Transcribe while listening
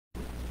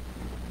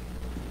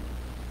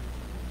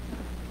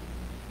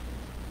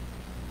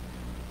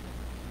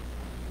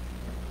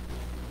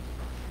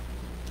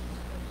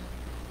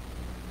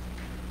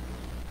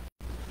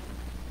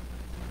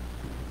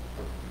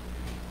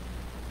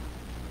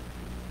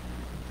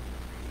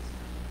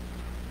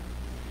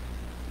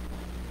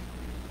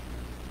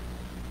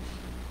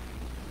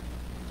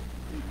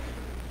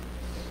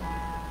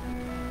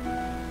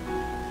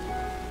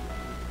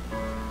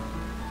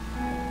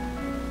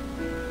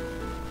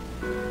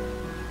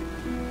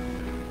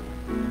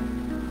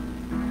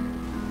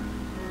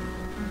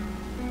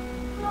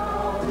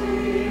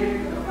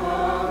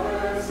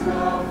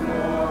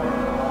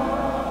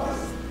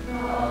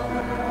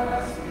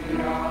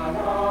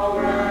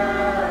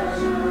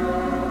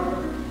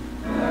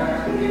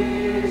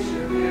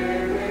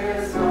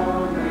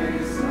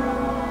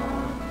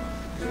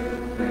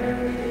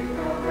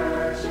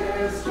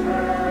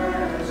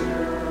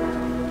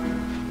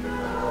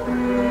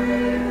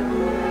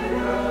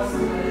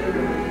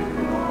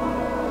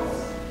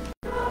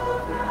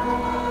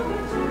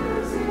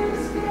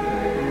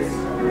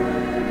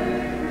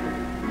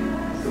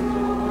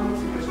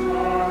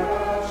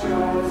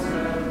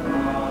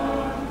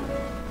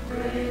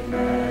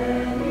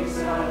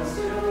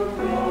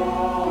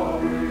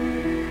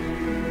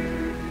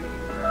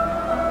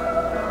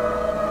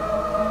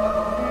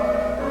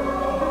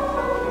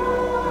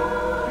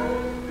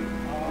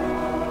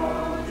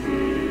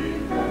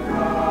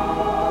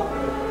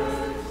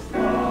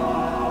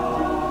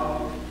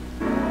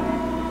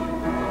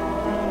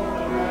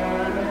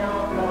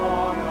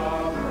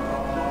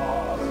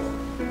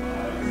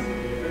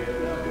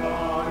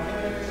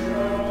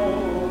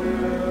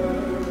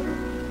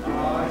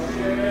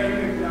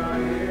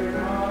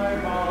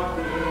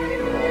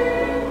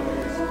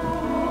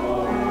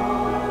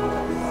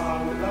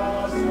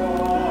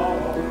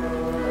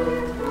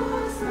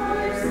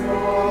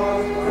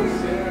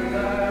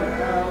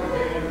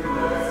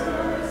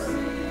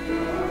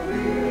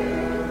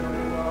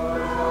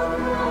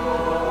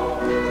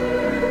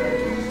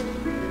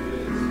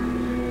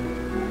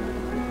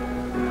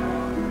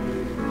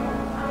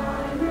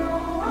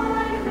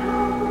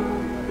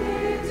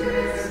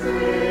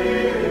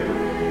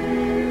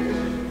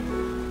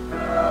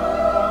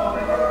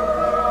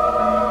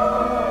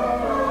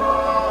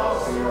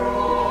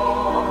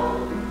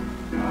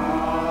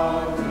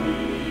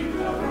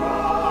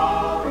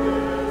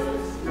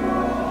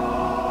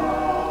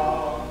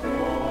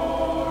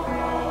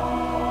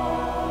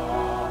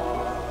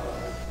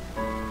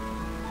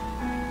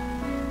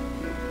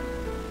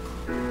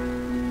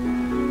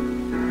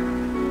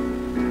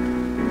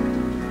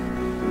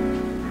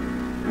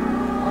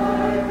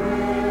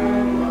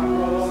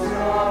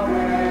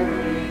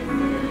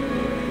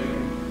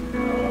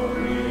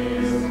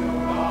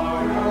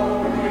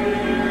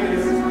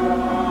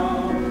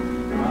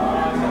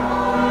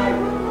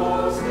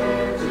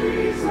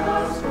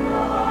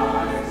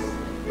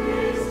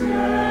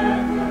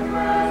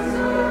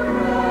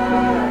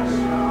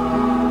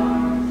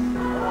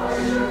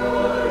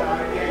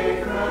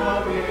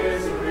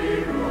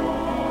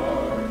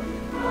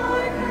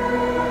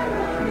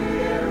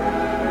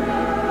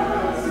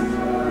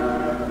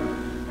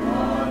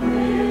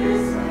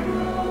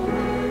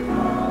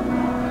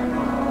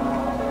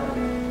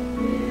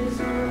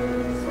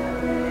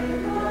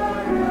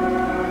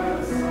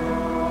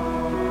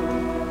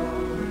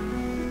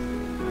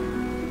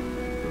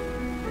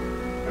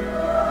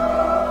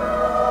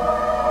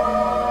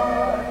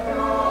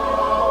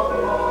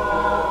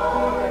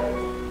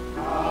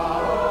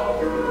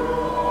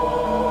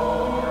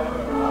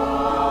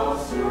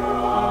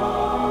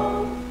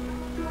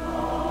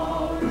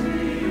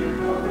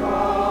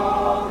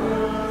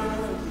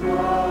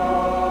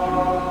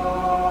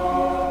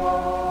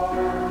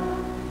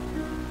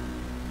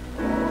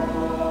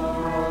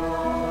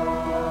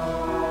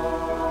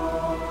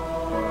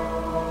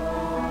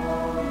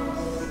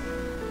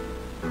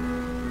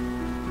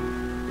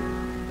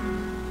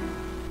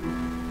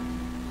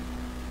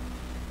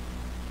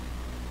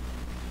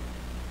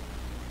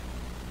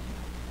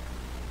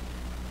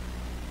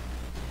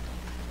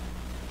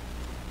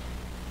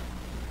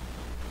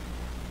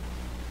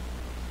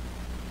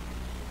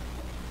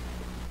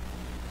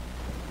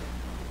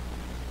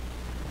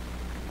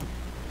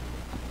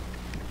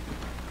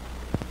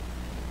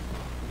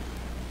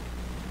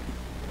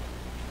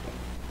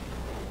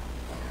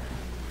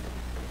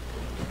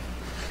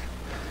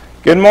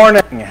Good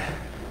morning.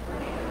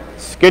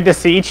 It's good to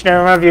see each and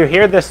every one of you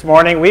here this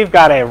morning. We've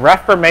got a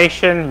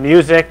Reformation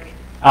music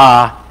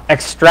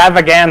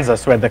extravaganza.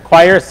 So we had the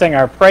choir sing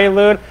our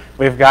prelude,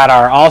 we've got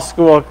our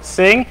all-school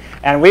sing,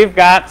 and we've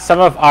got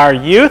some of our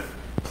youth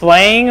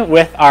playing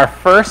with our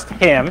first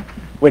hymn,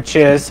 which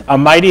is "A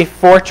Mighty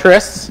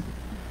Fortress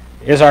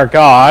is Our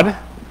God."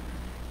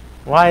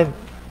 A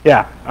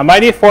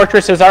Mighty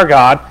Fortress is Our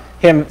God.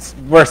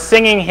 We're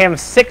singing hymn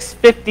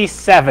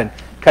 657.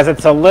 Because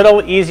it's a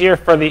little easier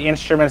for the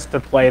instruments to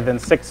play than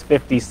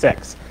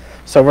 656.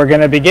 So we're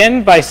going to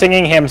begin by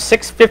singing hymn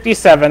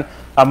 657,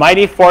 "A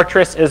Mighty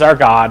Fortress is Our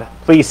God."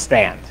 Please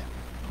stand.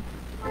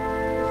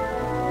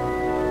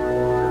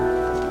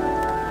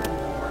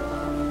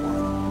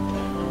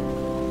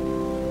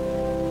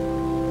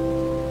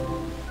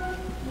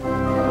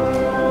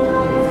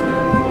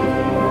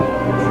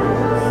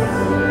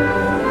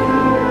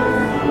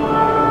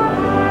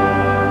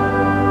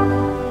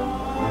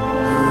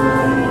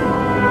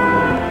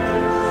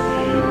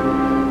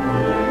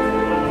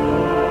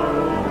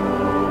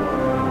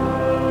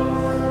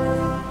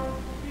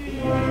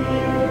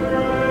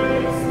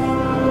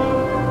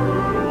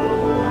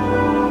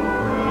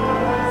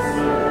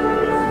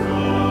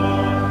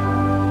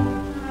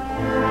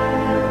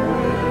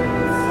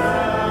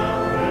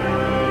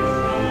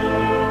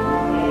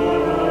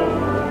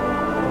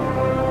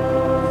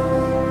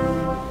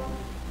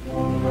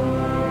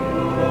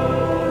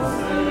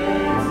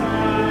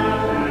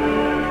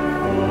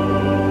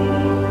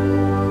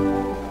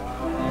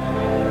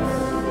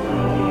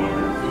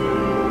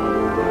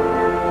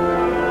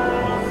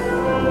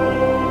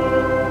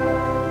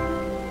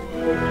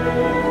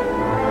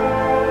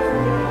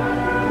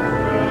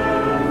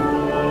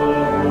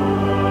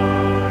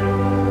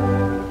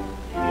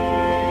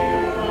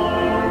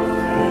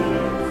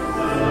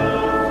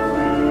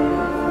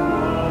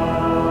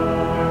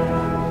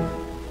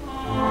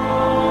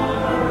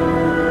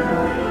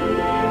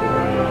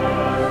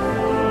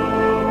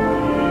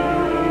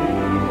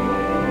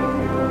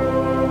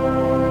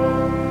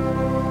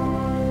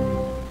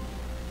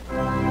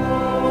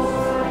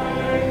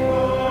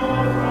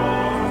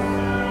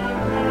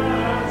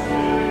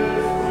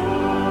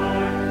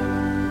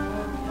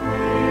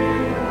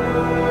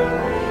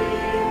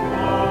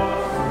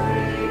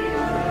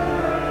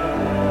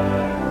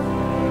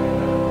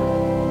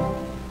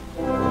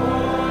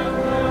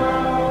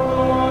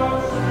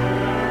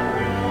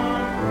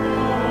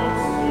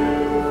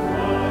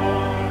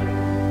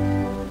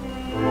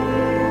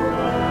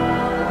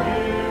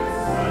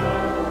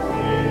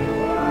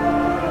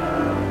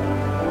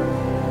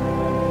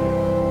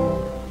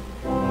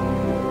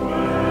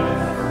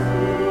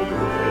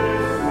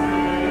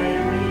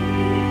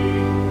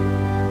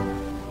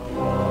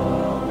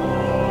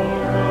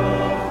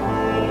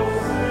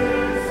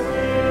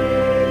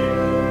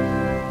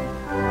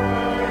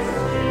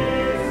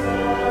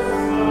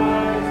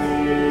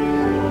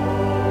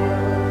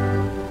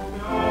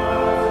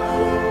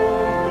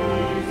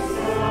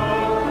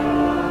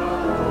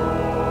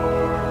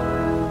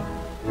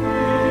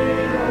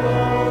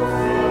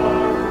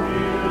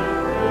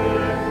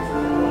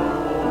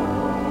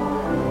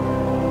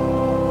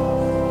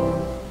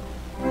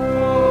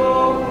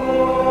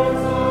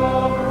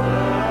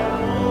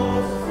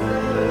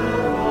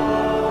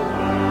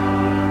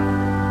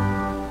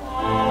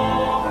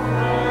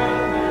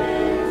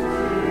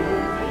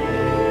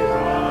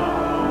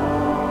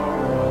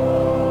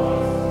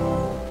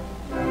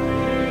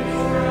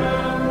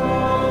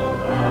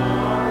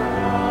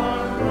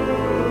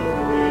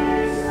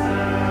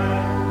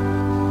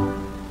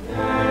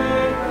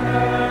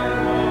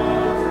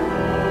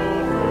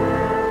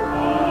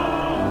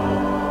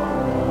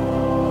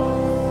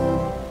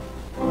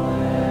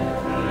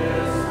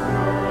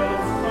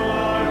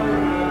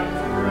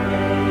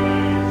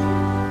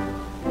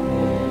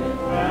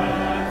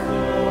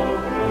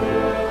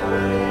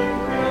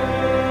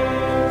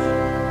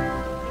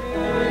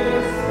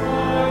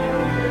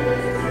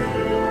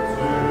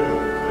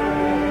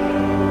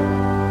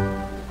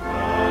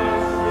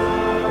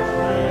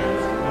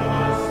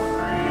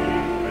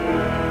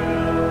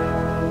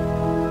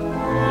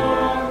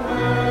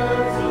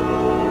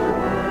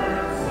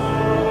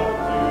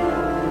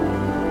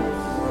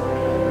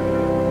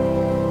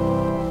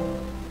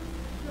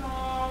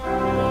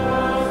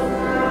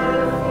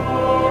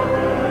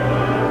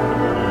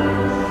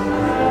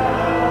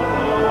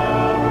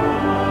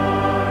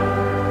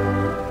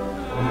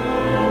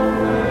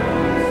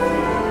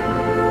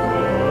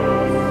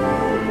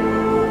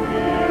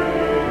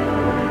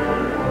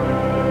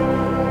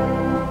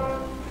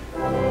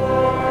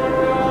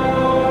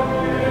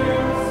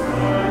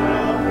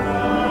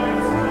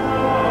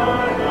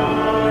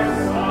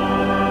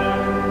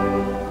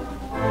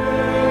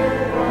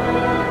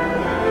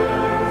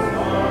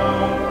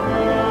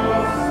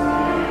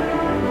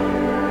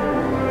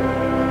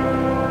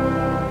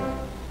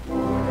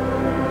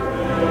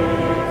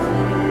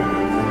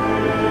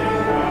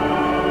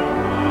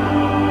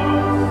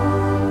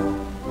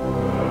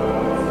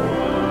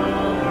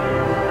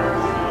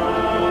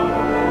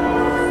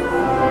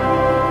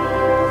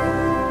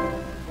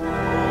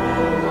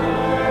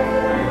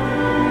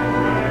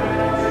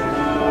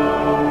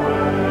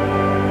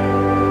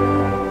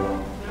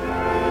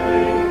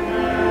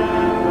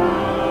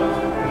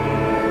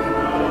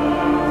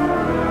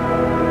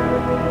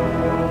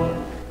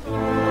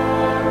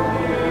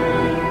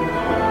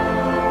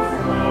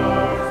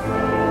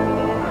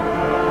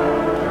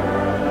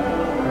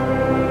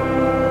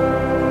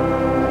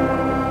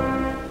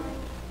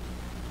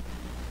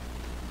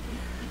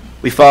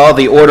 We follow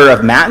the order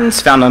of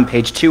matins found on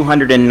page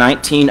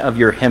 219 of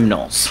your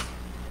hymnals.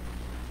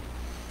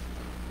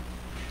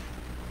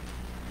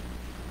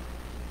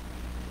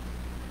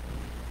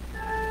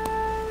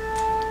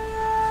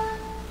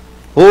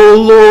 O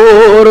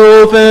Lord,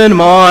 open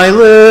my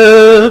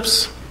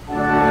lips.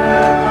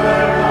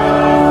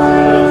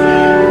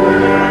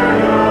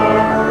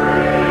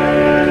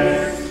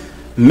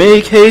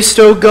 Make haste,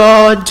 O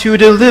God, to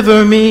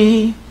deliver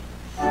me.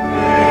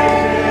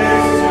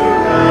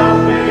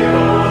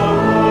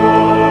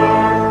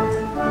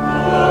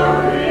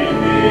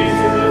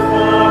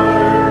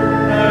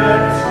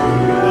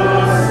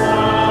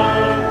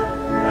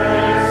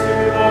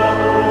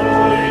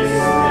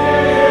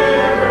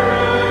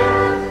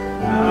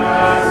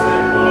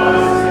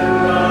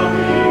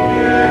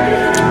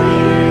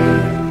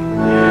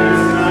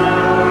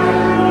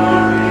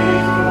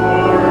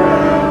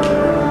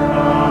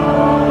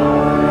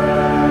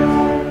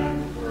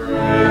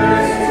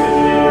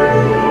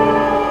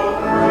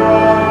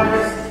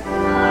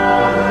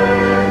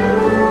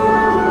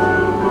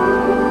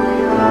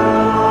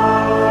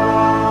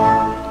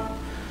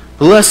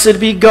 Blessed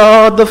be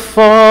God the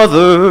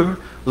Father,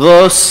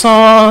 the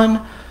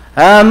Son,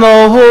 and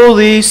the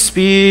Holy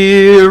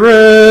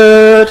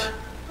Spirit.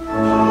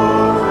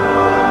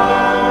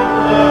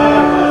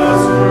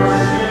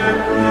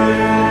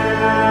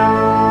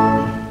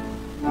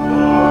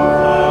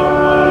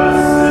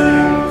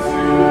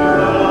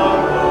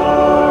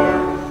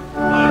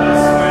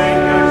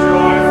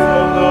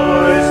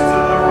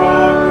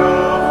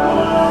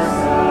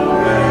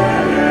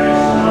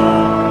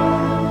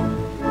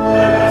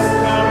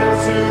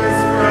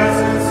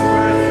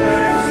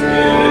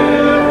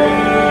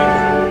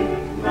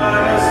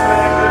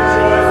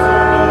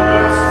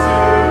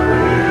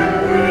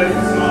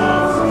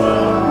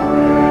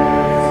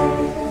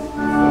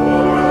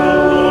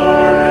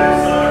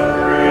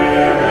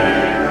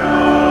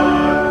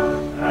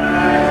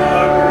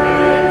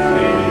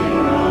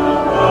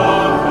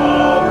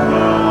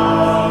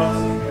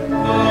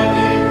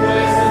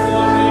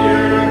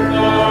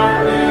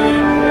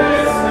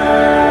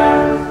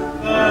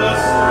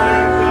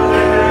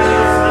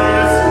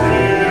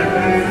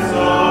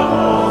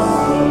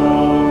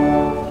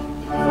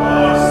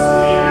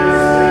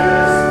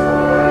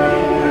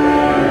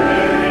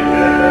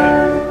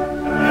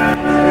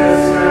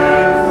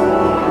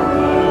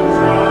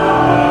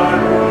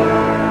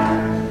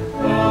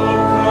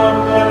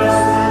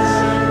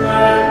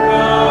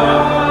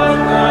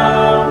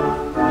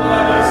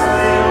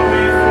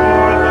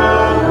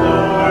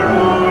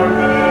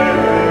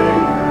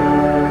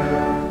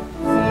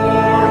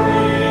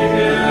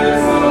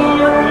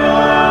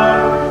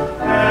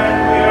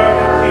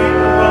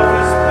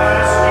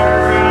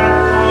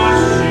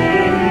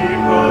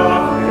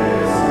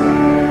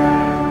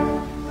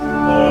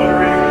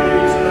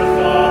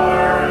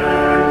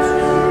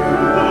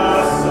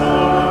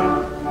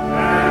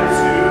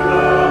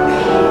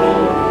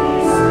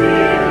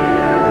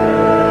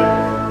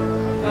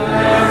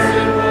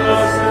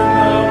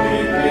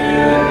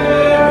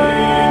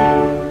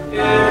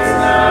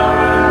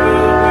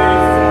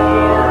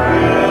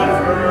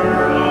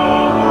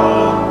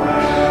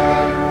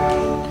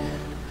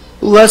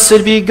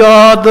 Blessed be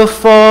God the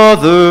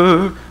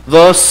Father,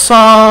 the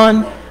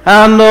Son,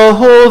 and the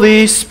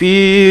Holy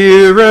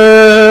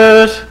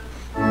Spirit.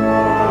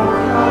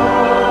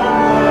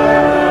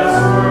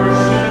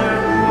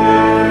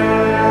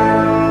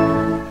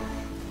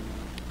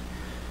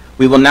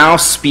 We will now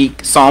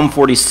speak Psalm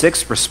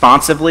 46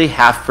 responsively,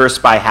 half verse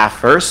by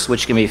half verse,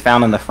 which can be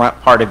found in the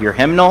front part of your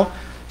hymnal.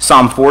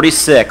 Psalm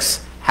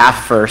 46,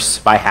 half verse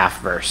by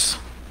half verse.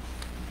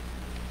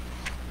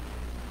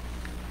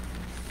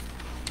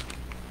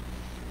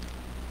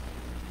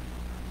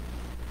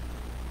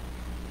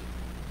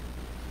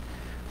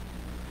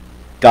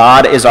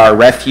 God is our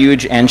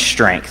refuge and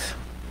strength.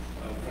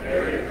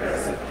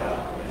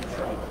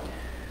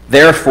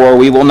 Therefore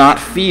we will not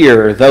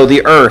fear, though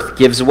the earth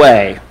gives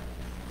way.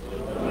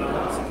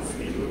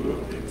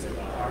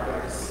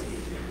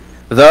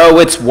 Though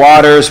its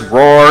waters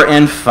roar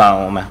and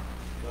foam.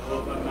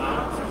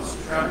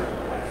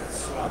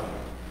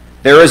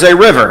 There is a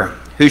river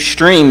whose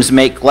streams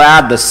make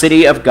glad the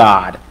city of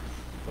God.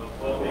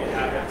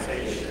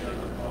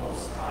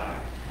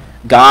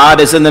 God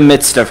is in the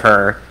midst of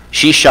her.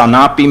 She shall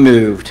not be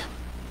moved.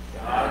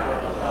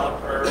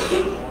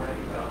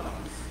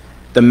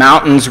 The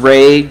mountains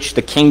rage,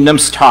 the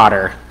kingdoms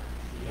totter.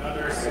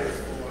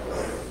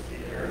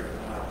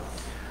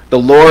 The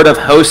Lord of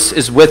hosts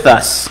is with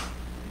us.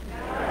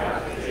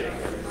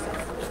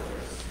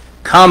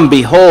 Come,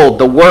 behold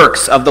the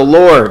works of the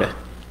Lord.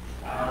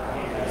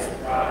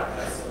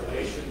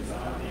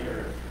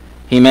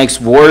 He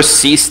makes wars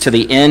cease to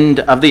the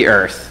end of the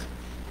earth.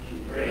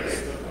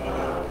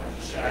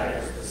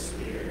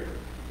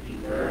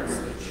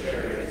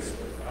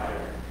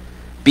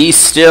 Be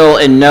still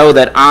and know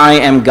that I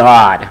am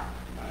God.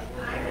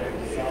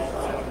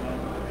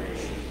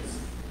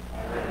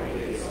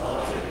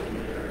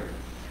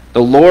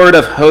 The Lord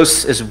of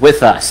hosts is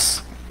with us.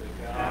 The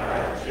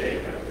God of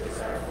Jacob is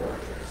our fortress.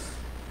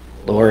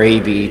 Glory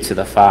be to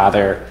the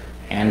Father,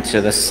 and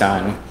to the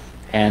Son,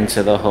 and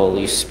to the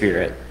Holy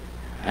Spirit,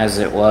 as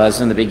it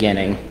was in the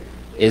beginning,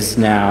 is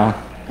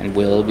now, and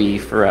will be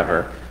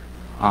forever.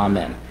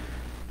 Amen.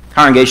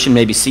 Congregation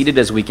may be seated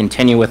as we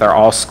continue with our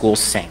all-school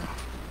sing.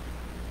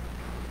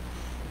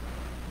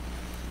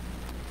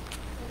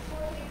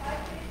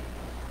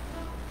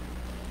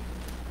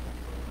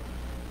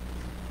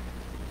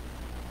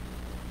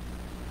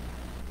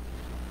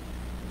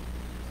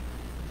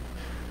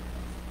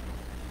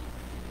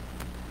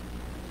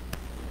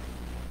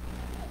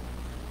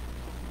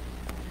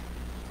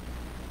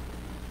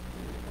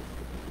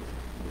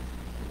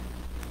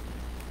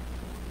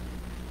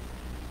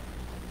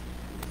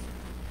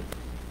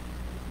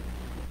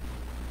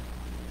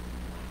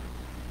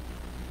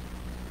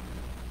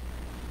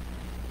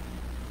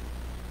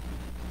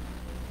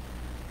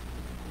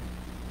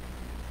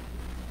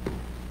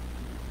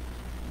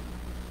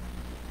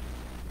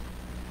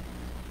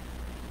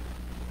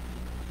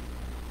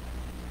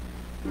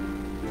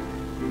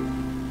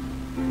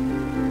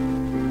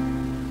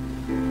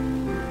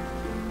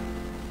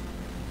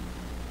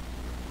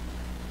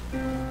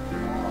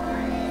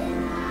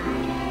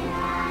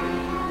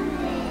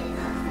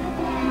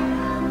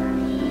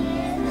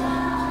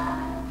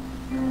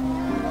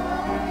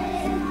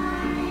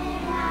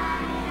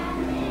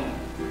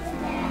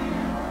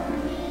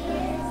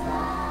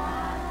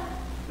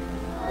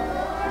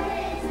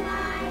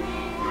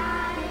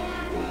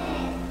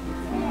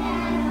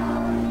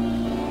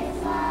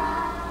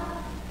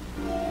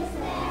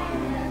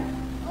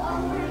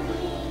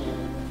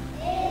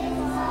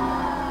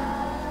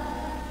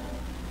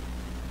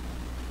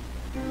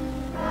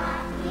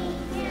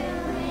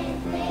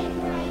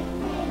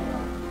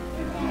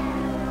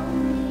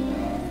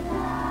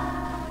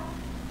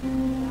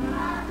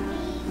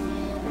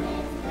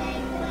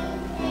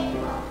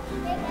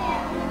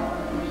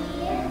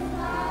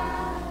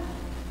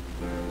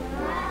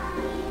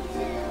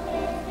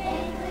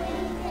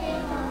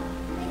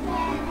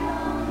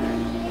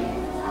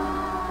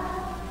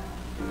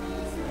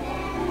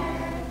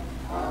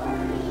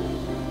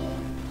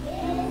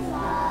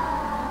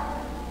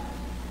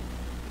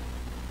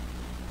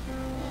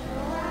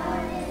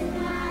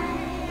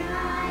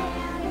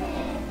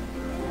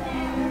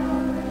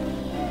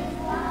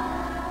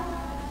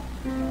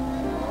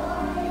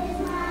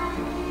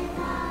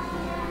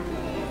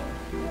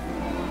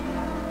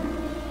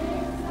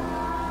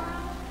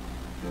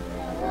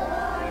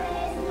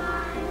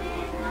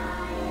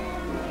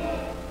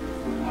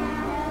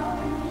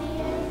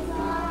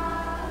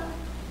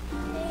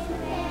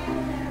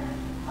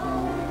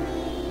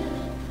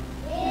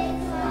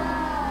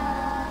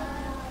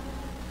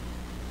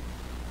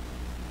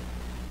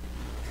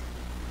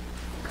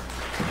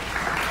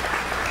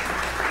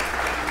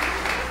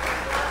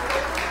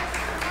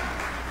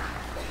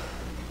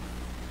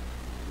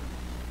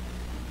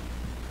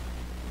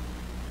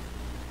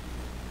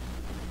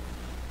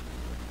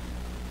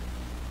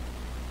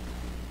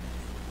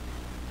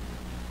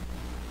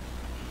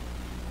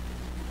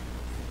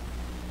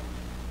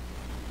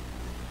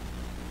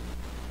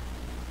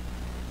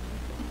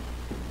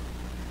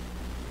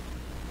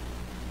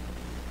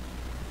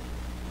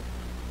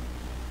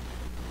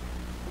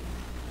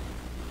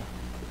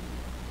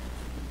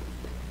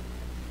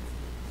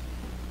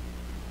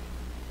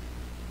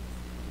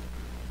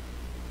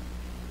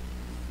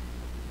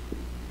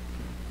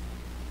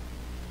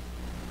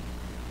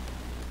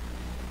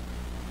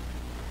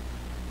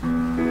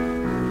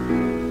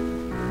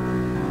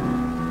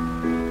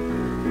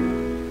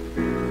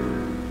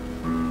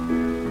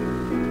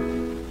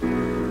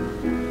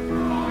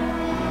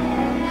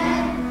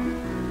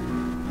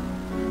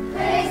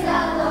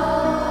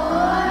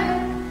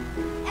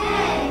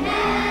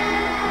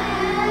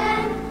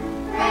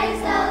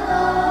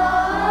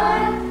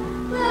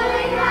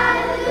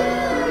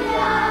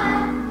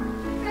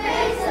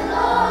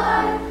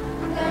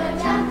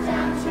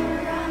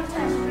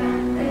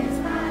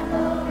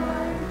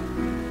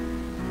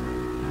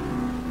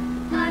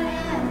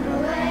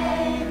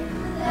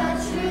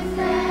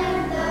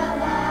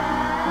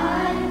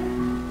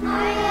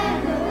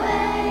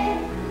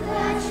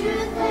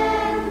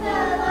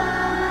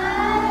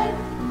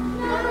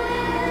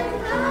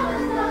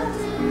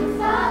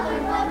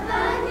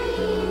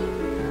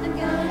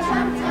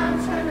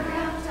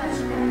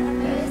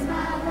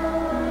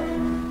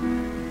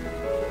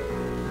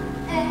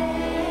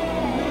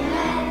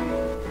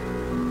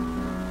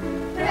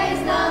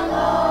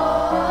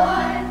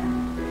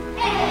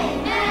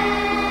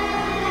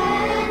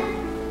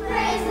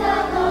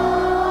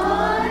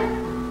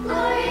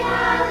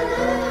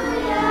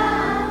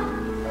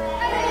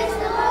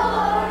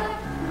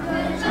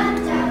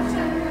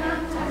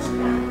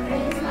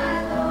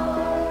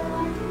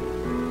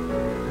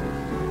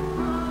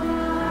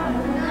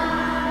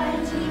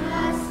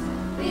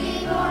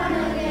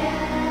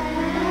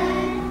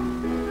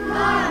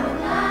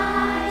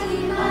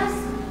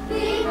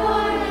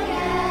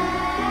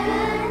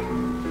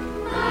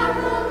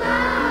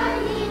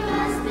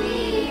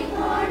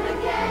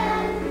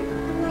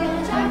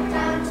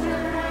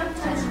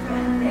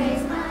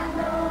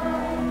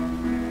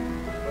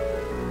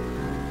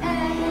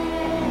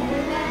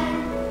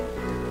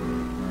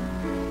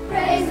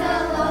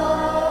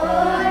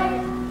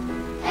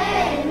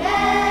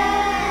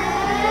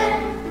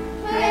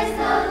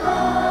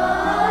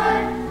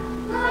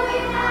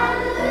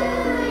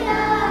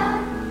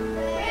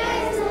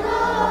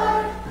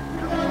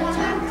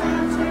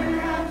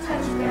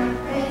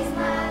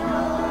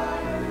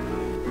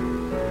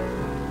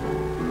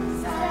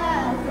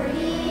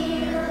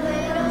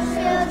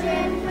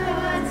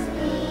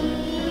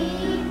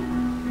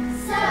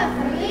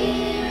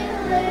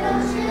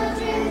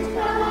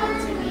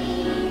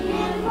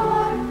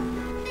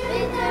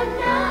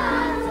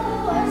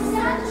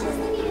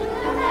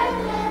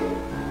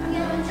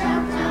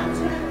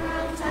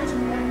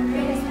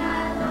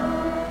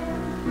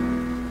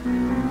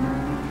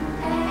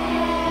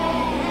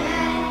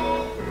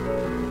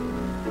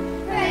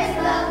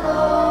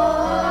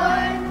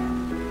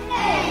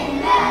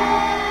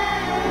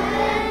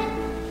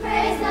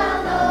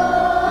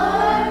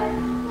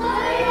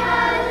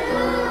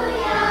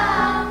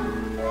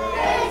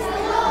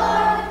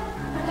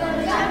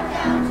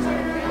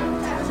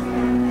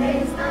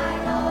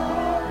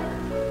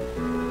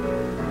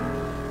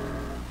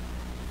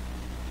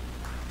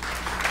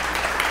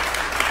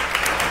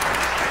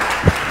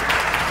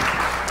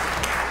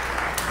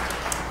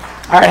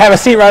 All right, have a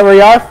seat right where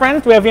you are,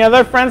 friends. Do we have any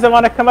other friends that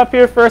want to come up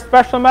here for a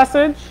special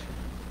message?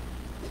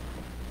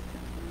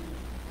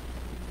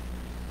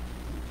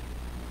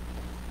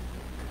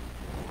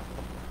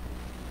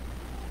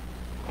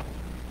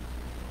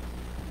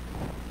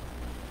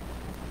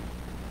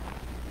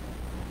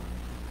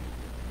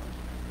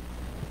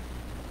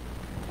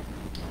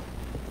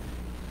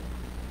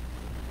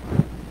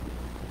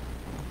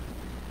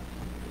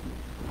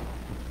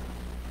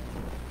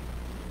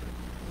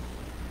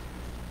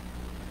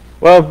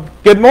 Well,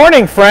 good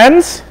morning,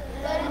 friends.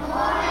 Good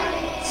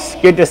morning. It's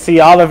good to see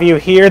all of you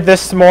here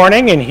this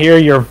morning and hear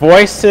your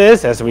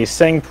voices as we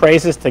sing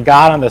praises to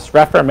God on this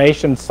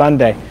Reformation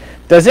Sunday.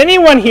 Does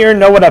anyone here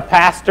know what a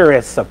pastor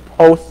is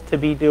supposed to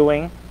be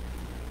doing?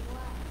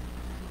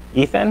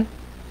 Ethan?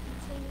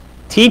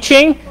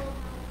 Teaching?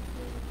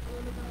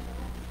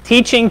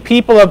 Teaching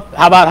people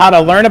about how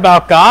to learn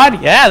about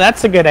God? Yeah,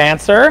 that's a good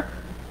answer.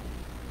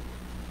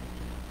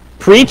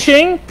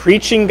 Preaching?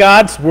 Preaching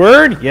God's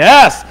Word?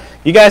 Yes.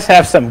 You guys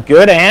have some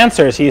good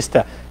answers. He's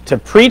to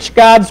preach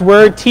God's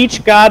Word,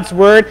 teach God's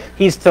Word.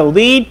 He's to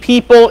lead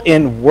people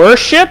in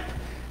worship,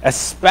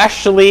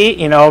 especially,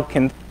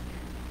 can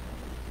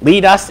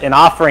lead us in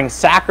offering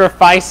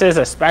sacrifices,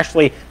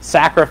 especially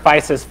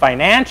sacrifices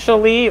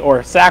financially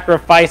or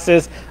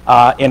sacrifices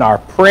in our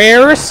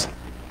prayers.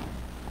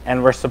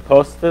 And we're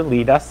supposed to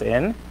lead us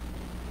in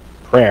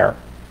prayer.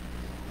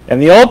 In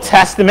the Old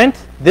Testament,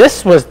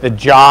 this was the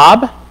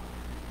job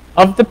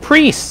of the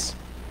priests.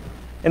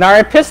 In our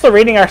epistle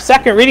reading, our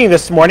second reading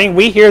this morning,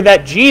 we hear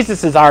that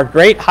Jesus is our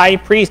great high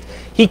priest.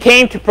 He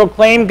came to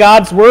proclaim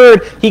God's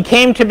word. He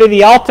came to be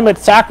the ultimate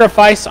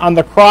sacrifice on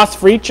the cross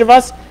for each of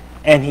us,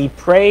 and he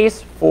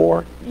prays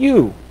for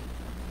you.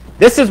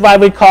 This is why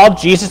we call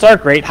Jesus our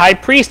great high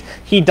priest.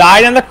 He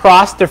died on the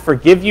cross to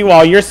forgive you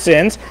all your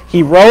sins.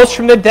 He rose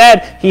from the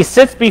dead. He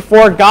sits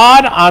before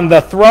God on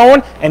the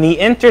throne, and he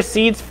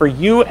intercedes for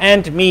you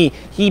and me.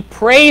 He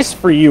prays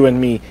for you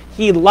and me.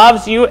 He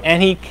loves you,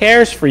 and he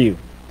cares for you.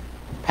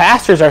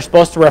 Pastors are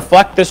supposed to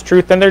reflect this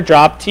truth in their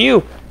job to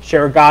you.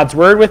 Share God's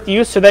word with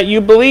you so that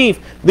you believe.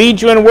 Lead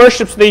you in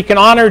worship so that you can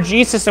honor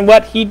Jesus and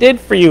what he did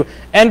for you.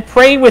 And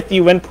pray with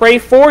you and pray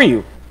for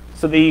you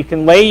so that you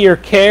can lay your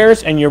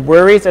cares and your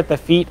worries at the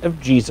feet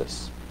of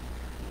Jesus.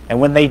 And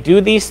when they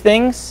do these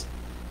things,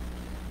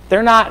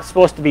 they're not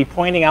supposed to be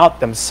pointing out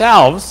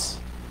themselves.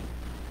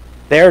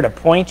 They're to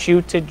point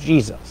you to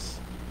Jesus,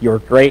 your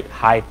great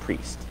high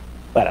priest.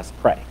 Let us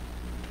pray.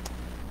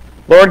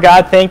 Lord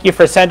God, thank you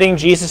for sending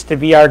Jesus to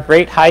be our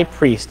great high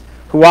priest,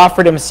 who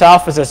offered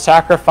himself as a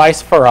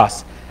sacrifice for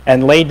us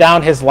and laid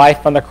down his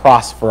life on the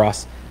cross for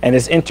us and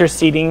is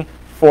interceding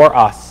for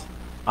us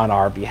on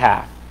our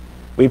behalf.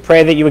 We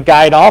pray that you would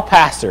guide all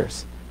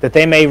pastors, that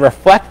they may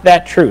reflect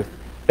that truth,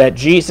 that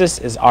Jesus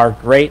is our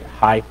great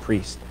high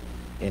priest.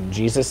 In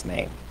Jesus'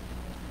 name,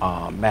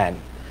 amen.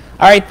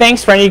 All right,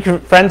 thanks,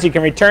 friends. You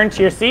can return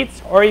to your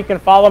seats, or you can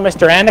follow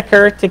Mr.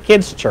 Anneker to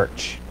Kids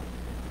Church.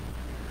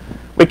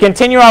 We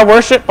continue our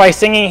worship by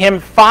singing hymn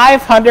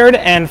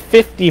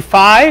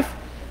 555,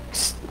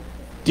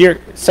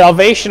 Dear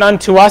Salvation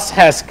Unto Us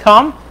Has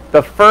Come,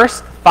 the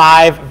first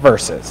 5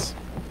 verses.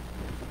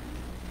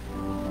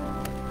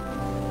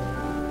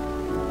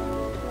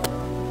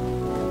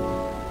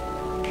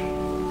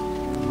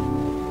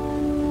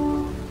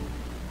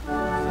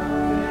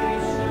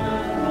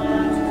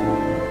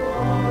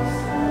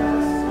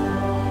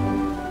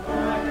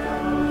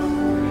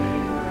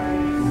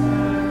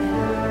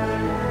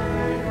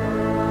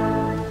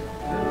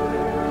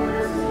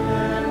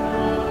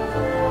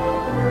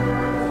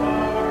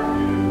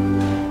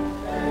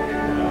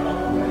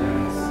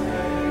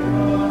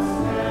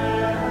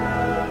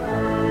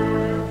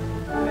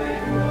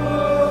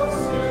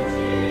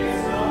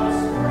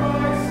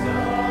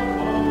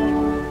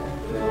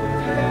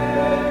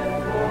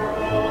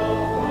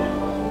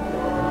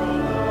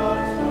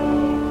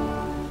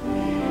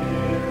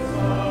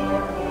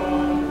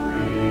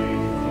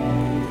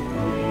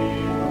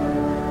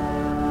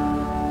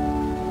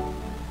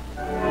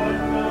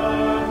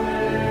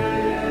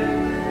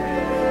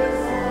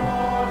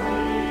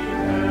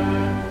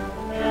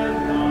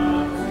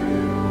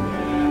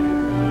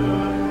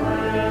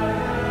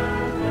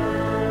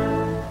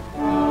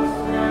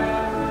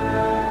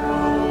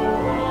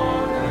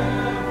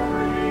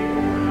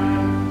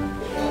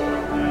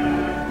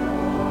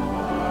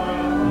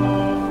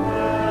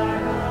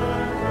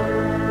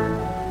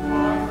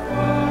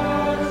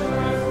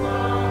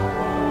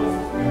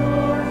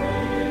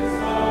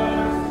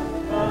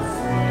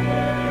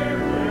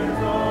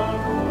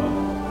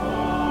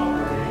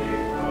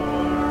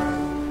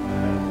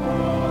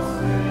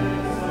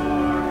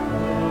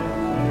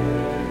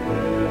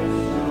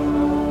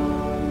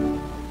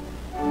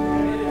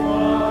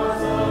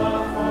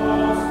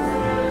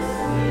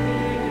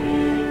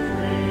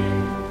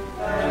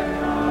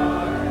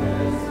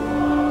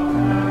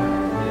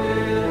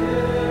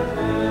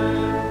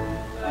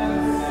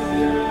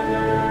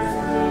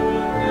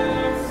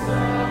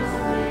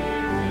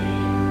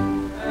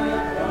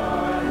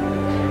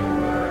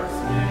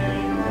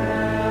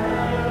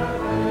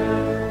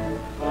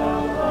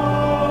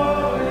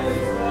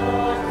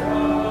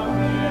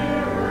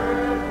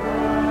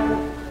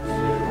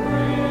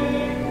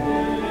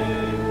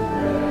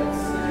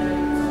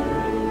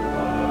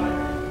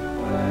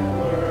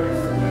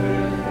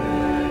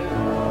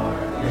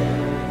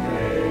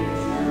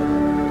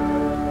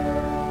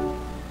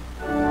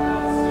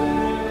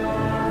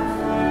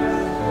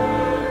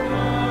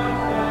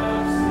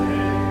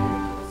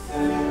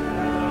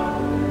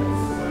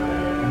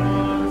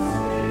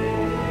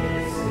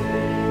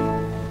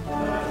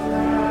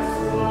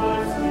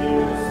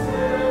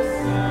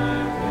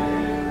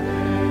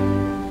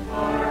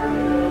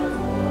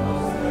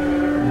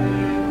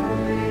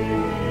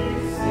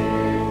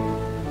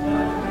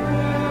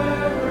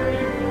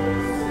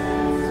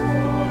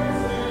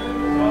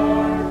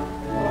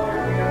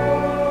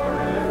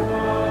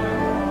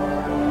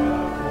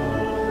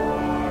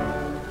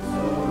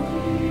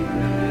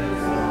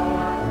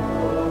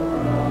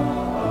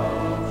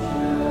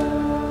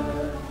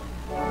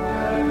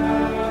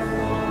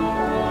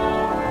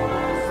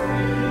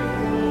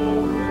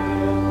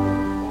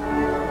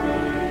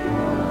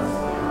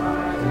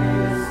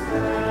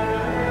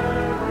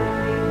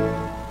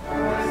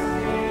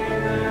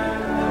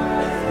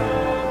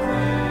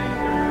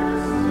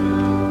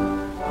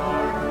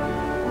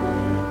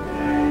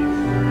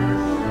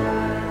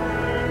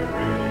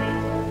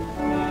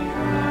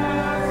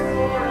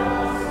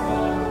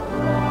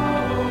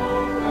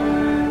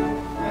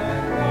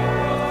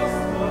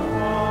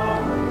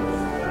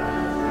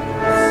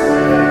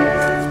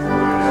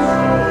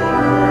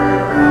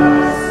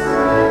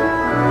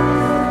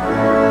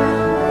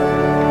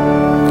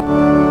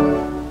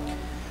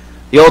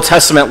 The Old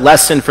Testament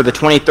lesson for the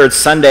 23rd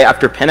Sunday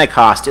after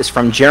Pentecost is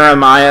from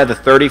Jeremiah, the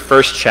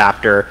 31st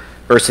chapter,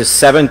 verses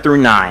 7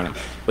 through 9,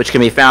 which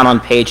can be found on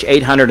page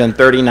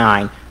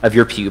 839 of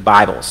your pew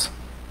Bibles.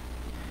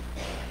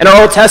 In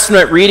our Old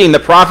Testament reading,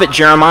 the prophet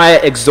Jeremiah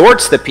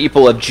exhorts the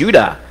people of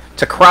Judah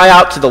to cry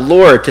out to the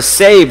Lord to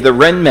save the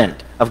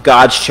remnant of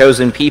God's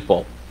chosen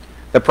people.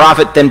 The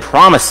prophet then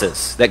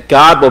promises that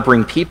God will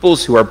bring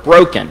peoples who are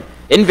broken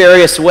in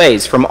various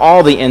ways from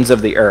all the ends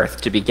of the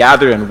earth to be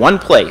gathered in one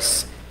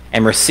place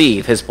and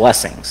receive his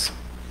blessings.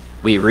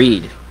 We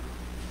read,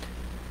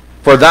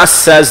 "For thus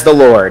says the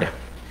Lord,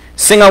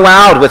 sing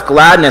aloud with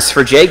gladness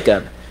for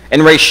Jacob,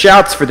 and raise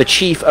shouts for the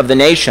chief of the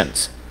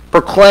nations.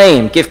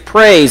 Proclaim, give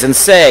praise, and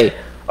say,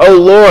 O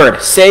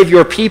Lord, save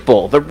your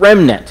people, the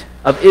remnant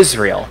of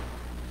Israel.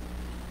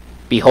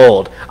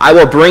 Behold, I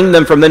will bring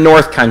them from the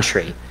north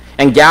country,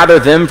 and gather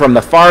them from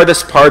the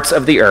farthest parts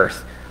of the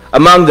earth,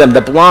 among them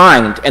the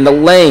blind and the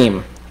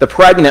lame, the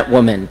pregnant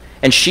woman,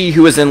 and she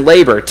who is in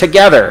labor,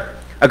 together,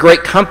 a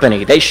great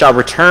company, they shall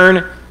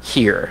return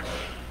here.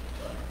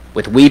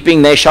 With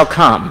weeping they shall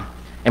come,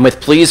 and with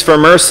pleas for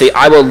mercy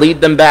I will lead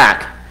them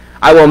back.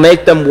 I will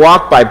make them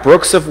walk by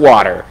brooks of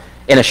water,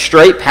 in a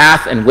straight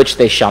path in which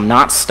they shall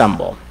not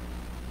stumble.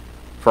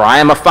 For I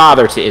am a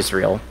father to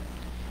Israel,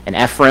 and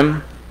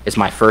Ephraim is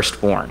my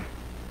firstborn.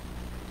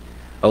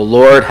 O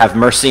Lord, have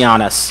mercy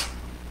on us."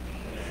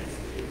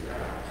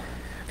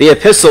 The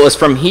epistle is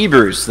from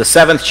Hebrews, the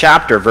 7th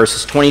chapter,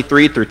 verses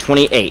 23 through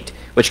 28,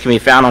 which can be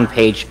found on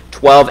page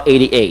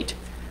 1288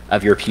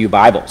 of your pew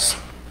Bibles.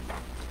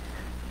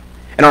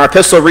 In our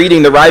epistle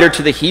reading, the writer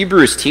to the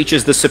Hebrews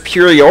teaches the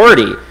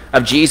superiority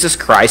of Jesus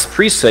Christ's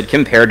priesthood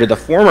compared to the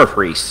former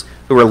priests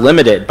who were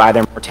limited by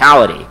their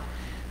mortality.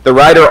 The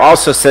writer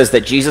also says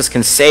that Jesus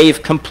can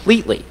save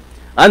completely,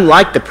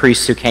 unlike the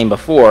priests who came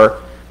before,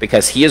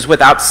 because he is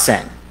without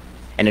sin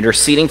and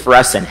interceding for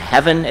us in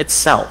heaven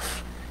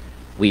itself.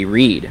 We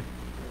read,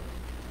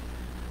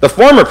 "The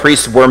former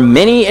priests were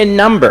many in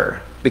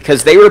number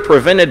because they were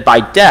prevented by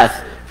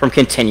death from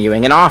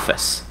continuing in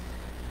office.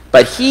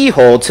 But he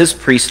holds his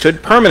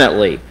priesthood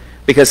permanently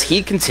because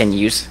he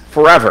continues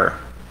forever.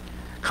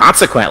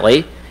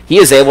 Consequently, he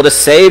is able to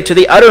save to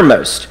the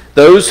uttermost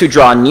those who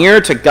draw near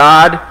to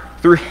God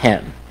through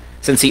him,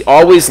 since he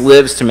always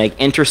lives to make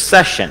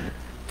intercession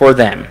for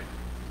them.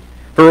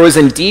 For it was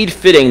indeed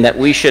fitting that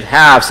we should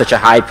have such a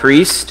high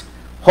priest,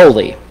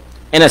 holy,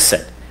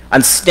 innocent,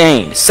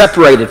 unstained,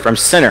 separated from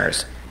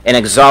sinners, and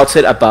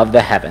exalted above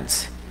the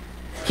heavens.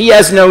 He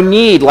has no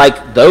need,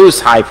 like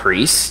those high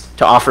priests,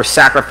 to offer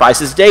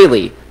sacrifices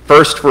daily,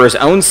 first for his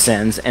own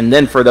sins and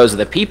then for those of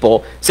the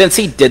people, since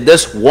he did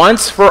this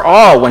once for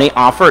all when he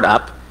offered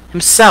up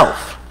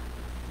himself.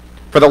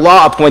 For the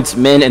law appoints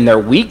men in their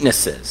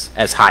weaknesses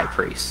as high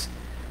priests,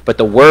 but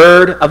the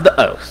word of the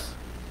oath,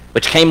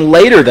 which came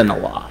later than the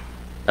law,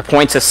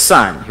 appoints a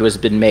son who has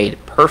been made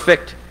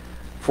perfect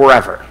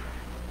forever.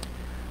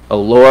 O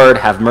Lord,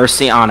 have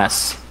mercy on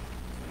us."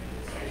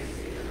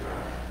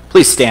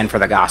 Please stand for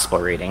the gospel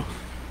reading.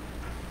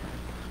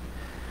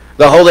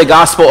 The Holy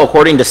Gospel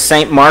according to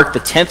St. Mark, the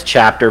 10th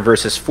chapter,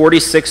 verses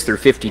 46 through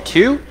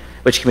 52,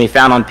 which can be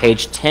found on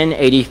page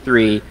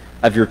 1083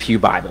 of your pew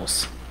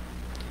Bibles.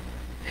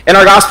 In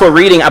our gospel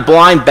reading, a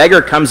blind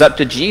beggar comes up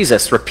to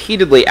Jesus,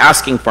 repeatedly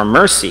asking for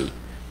mercy,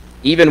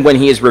 even when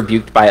he is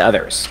rebuked by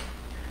others.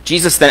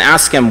 Jesus then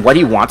asks him what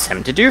he wants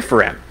him to do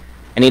for him,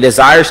 and he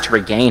desires to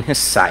regain his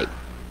sight.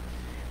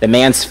 The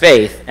man's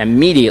faith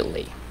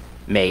immediately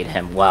made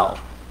him well.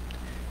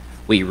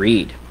 We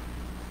read,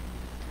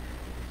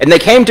 "And they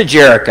came to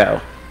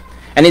Gehrke,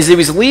 and as he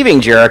was leaving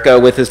Gehrke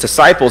with his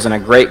disciples and a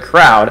great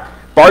crowd,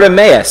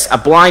 Bartimaeus, a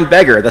blind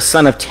beggar, the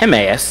son of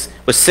Timaeus,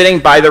 was sitting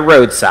by the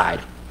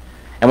roadside.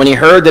 And when he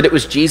heard that it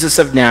was Jesus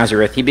of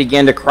Nazareth, he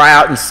began to cry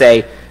out and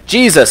say,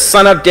 'Jesus,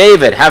 son of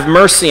David, have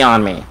mercy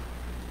on me.'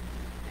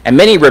 And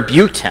many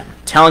rebuked him,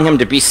 telling him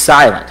to be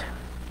silent.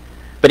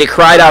 But he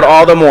cried out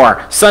all the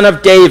more, 'Son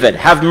of David,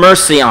 have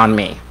mercy on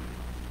me.'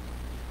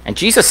 And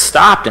Jesus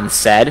stopped and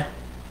said,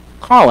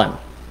 'Call him.'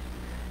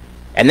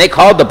 And they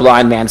called the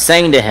blind man,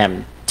 saying to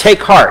him,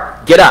 'Take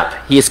heart, get up,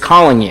 he is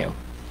calling you.'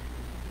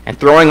 And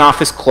throwing off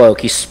his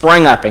cloak, he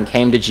sprang up and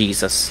came to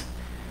Jesus.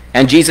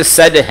 And Jesus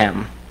said to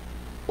him,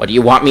 'What do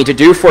you want me to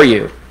do for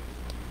you?'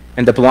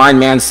 And the blind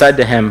man said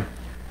to him,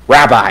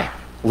 'Rabbi,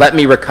 let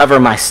me recover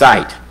my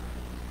sight.'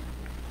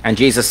 And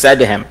Jesus said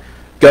to him,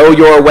 'Go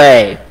your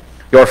way,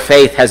 your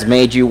faith has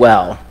made you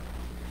well.'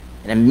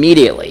 And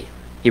immediately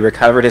he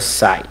recovered his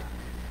sight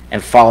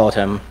and followed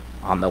him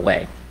on the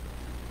way.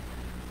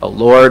 O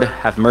Lord,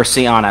 have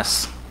mercy on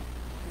us."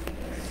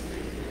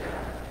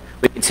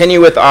 We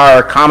continue with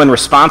our common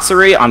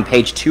responsory on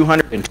page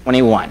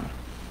 221.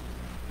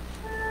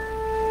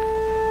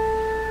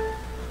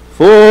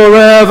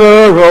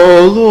 Forever,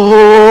 O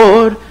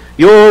Lord,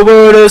 your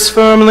word is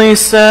firmly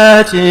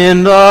set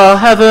in the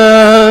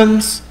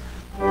heavens.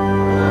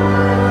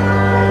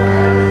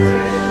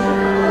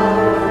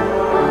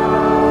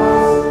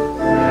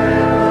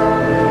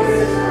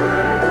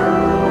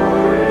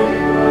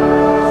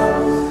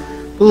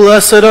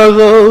 Blessed are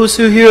those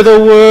who hear the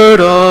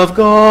word of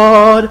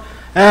God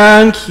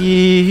and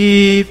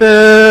keep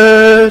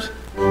it.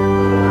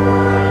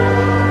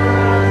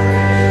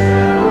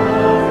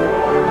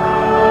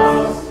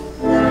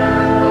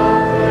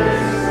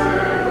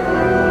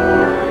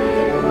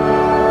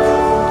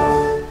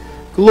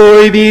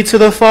 Glory be to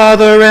the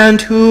Father, and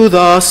to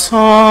the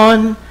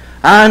Son,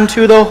 and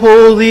to the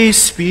Holy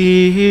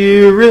Spirit.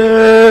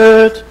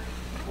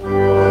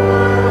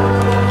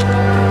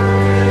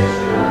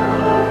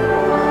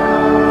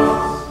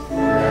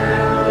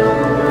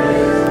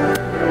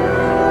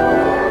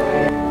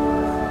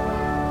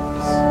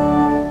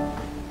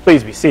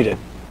 Please be seated.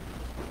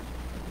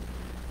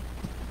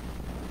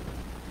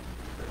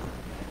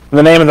 In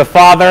the name of the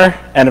Father,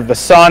 and of the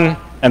Son,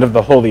 and of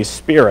the Holy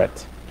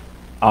Spirit.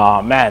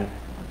 Amen.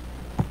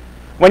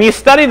 When you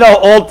study the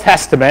Old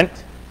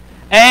Testament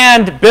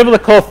and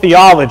biblical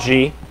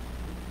theology,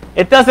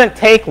 it doesn't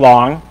take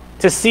long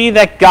to see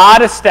that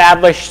God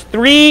established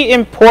three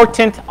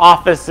important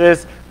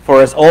offices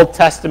for his Old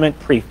Testament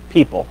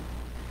people.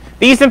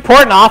 These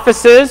important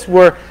offices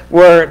were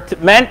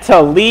meant to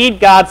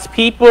lead God's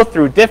people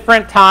through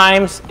different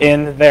times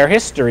in their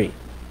history.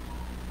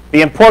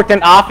 The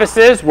important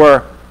offices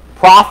were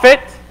prophet,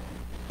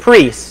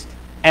 priest,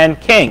 and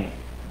king.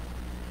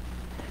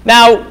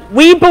 Now,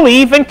 we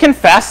believe and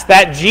confess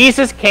that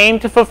Jesus came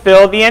to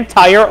fulfill the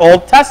entire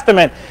Old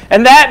Testament.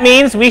 And that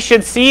means we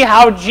should see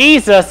how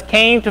Jesus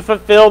came to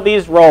fulfill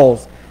these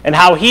roles and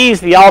how he's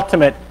the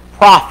ultimate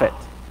prophet,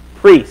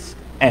 priest,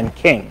 and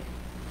king.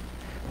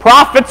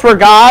 Prophets were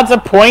God's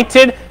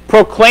appointed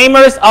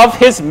proclaimers of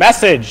his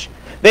message.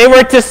 They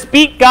were to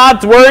speak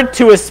God's word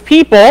to his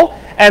people,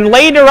 and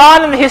later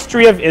on in the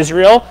history of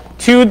Israel,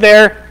 to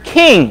their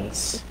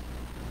kings,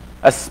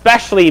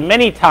 especially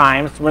many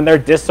times when they're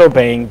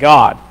disobeying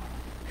God.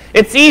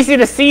 It's easy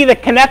to see the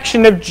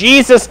connection of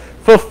Jesus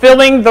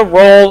fulfilling the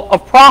role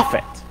of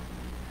prophet.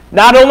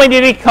 Not only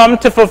did he come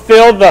to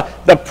fulfill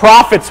the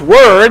prophet's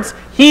words,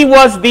 he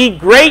was the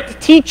great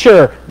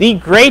teacher, the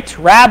great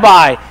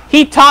rabbi.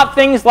 He taught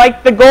things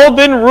like the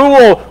golden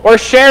rule or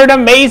shared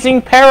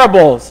amazing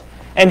parables.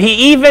 And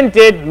he even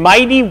did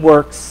mighty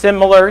works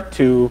similar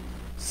to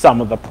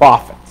some of the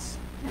prophets.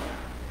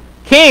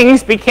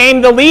 Kings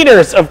became the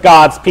leaders of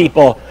God's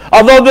people.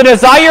 Although the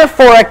desire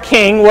for a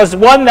king was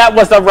one that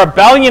was a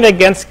rebellion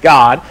against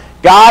God,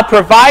 God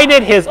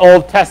provided his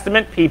Old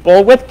Testament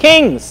people with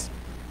kings.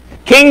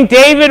 King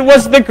David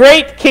was the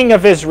great king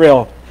of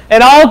Israel,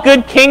 and all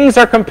good kings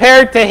are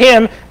compared to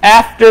him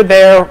after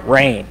their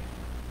reign.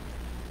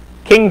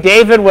 King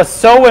David was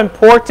so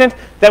important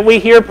that we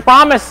hear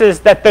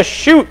promises that the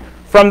shoot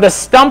from the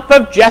stump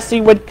of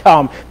Jesse would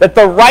come, that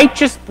the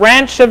righteous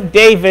branch of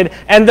David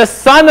and the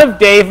son of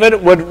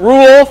David would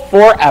rule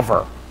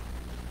forever.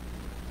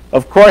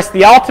 Of course,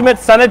 the ultimate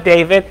son of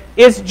David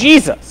is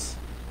Jesus,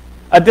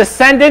 a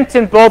descendant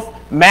in both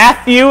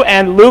Matthew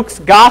and Luke's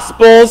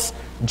Gospels'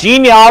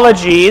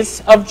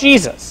 genealogies of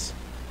Jesus.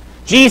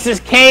 Jesus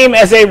came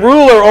as a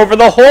ruler over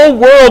the whole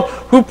world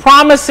who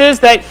promises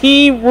that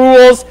he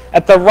rules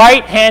at the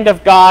right hand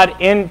of God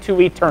into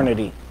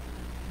eternity.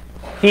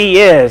 He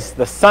is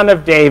the Son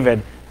of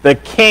David, the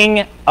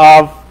King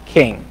of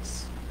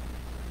Kings.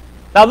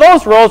 Now,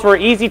 those roles were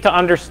easy to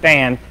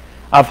understand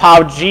of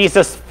how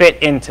Jesus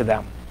fit into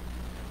them.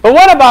 But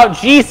what about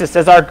Jesus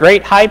as our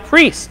great high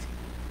priest?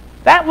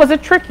 That was a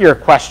trickier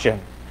question.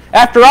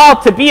 After all,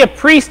 to be a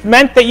priest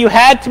meant that you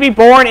had to be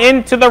born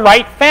into the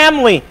right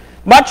family.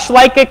 Much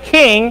like a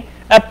king,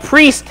 a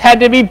priest had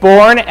to be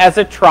born as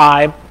a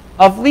tribe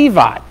of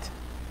Levite.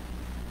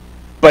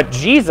 But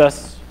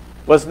Jesus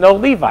was no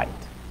Levite.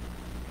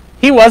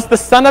 He was the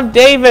son of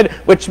David,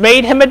 which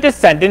made him a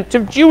descendant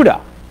of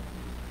Judah.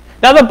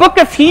 Now, the book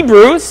of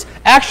Hebrews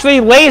actually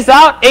lays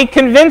out a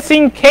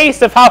convincing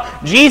case of how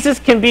Jesus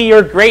can be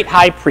your great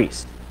high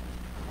priest.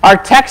 Our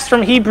text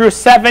from Hebrews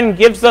 7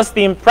 gives us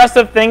the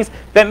impressive things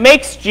that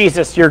makes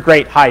Jesus your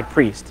great high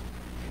priest.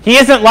 He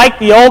isn't like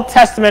the Old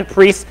Testament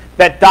priests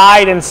that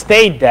died and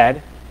stayed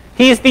dead.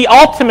 He is the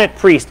ultimate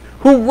priest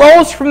who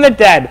rose from the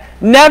dead,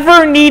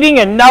 never needing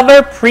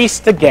another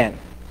priest again.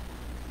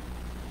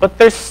 But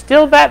there's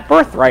still that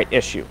birthright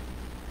issue.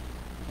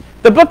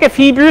 The book of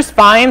Hebrews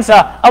finds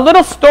a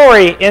little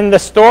story in the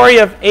story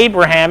of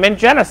Abraham in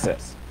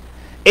Genesis.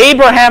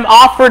 Abraham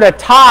offered a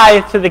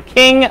tithe to the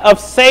king of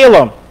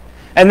Salem,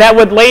 and that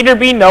would later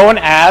be known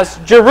as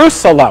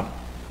Jerusalem.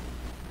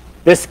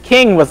 This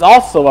king was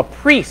also a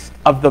priest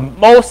of the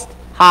Most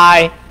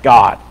High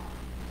God.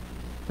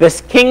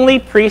 This kingly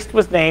priest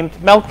was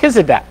named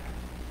Melchizedek.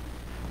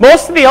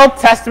 Most of the Old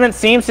Testament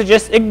seems to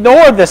just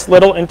ignore this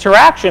little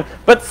interaction,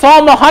 but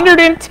Psalm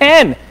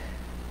 110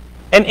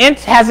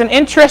 has an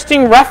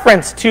interesting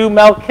reference to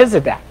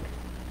Melchizedek.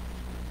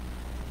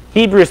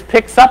 Hebrews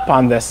picks up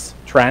on this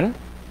trend.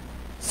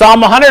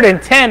 Psalm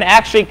 110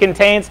 actually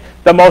contains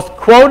the most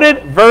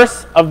quoted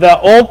verse of the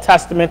Old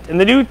Testament in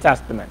the New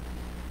Testament.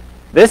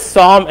 This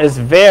psalm is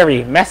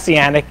very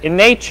messianic in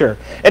nature.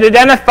 It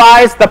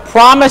identifies the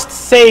promised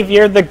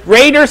Savior, the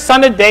greater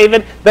Son of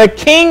David, the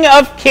King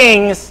of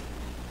Kings,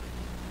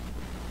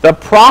 the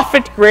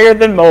prophet greater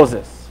than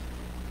Moses,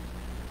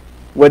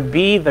 would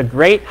be the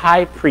great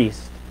high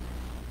priest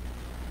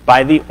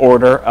by the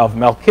order of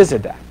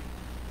Melchizedek.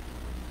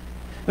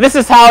 This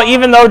is how,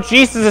 even though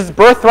Jesus'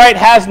 birthright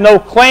has no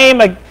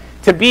claim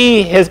to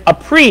be a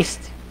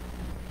priest,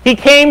 he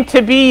came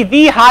to be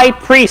the high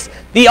priest,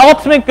 the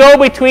ultimate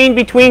go-between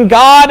between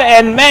God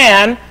and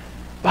man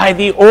by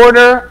the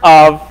order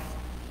of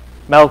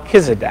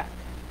Melchizedek.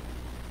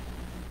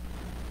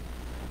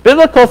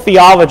 Biblical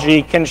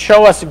theology can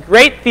show us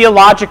great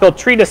theological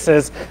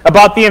treatises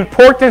about the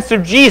importance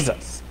of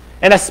Jesus,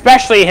 and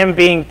especially him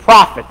being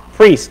prophet,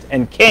 priest,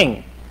 and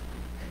king.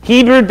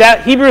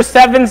 Hebrews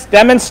 7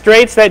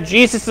 demonstrates that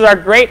Jesus is our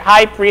great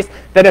high priest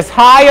that is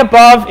high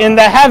above in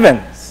the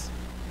heavens.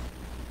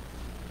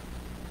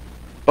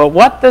 But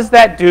what does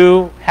that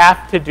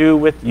have to do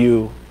with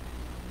you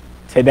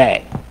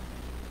today?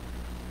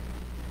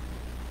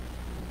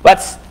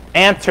 Let's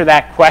answer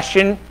that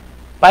question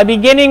by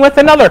beginning with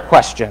another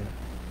question.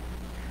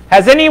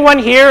 Has anyone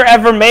here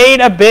ever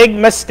made a big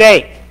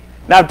mistake?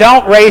 Now,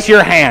 don't raise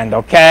your hand,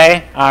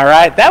 okay? All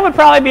right? That would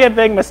probably be a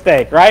big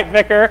mistake, right,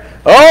 Vicar?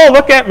 Oh,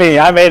 look at me.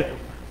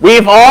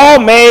 We've all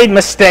made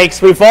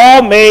mistakes. We've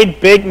all made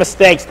big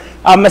mistakes.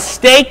 A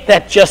mistake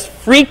that just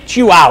freaked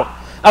you out.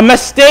 A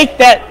mistake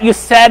that you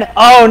said,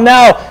 oh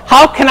no,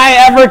 how can I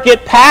ever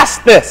get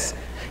past this?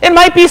 It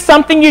might be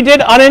something you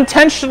did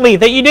unintentionally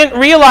that you didn't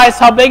realize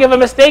how big of a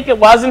mistake it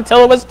was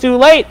until it was too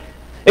late.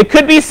 It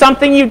could be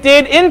something you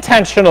did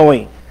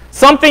intentionally.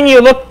 Something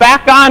you look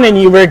back on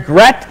and you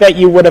regret that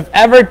you would have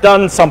ever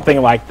done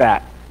something like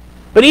that.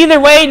 But either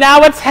way,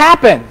 now it's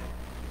happened.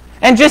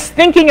 And just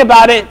thinking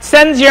about it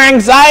sends your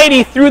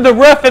anxiety through the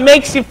roof. It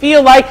makes you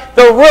feel like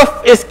the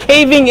roof is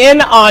caving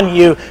in on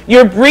you.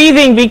 Your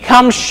breathing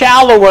becomes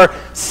shallower.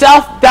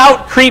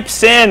 Self-doubt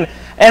creeps in.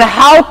 And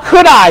how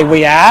could I,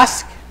 we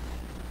ask?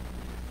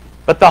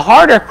 But the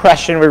harder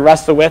question we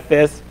wrestle with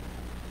is,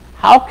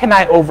 how can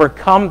I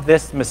overcome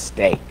this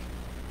mistake?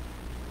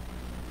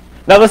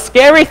 Now, the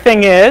scary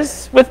thing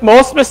is, with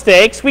most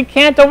mistakes, we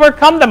can't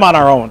overcome them on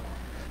our own.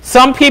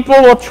 Some people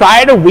will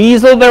try to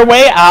weasel their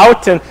way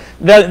out, and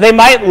they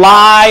might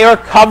lie or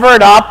cover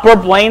it up or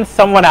blame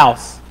someone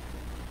else.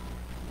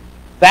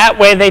 That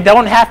way, they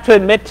don't have to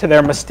admit to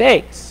their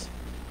mistakes.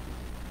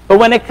 But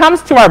when it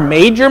comes to our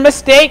major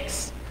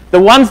mistakes,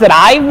 the ones that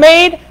I've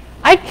made,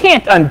 I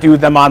can't undo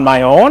them on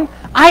my own.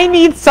 I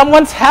need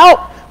someone's help,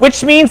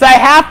 which means I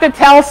have to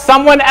tell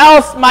someone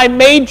else my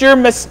major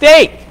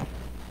mistake.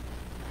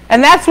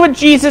 And that's what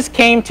Jesus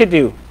came to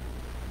do.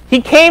 He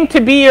came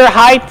to be your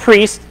high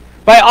priest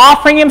by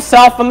offering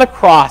himself on the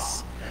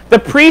cross. The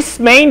priest's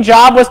main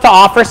job was to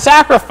offer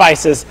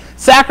sacrifices,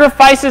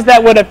 sacrifices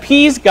that would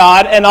appease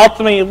God and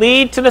ultimately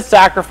lead to the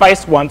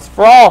sacrifice once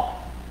for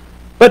all.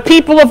 But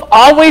people have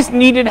always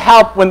needed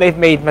help when they've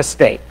made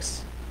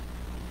mistakes.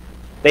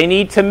 They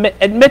need to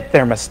admit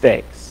their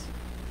mistakes.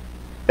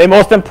 They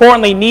most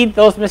importantly need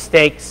those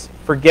mistakes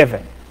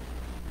forgiven.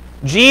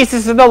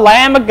 Jesus is the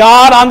Lamb of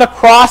God on the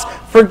cross,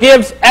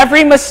 forgives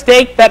every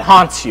mistake that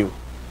haunts you.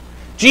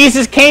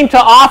 Jesus came to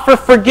offer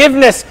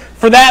forgiveness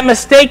for that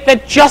mistake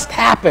that just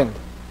happened.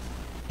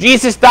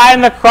 Jesus died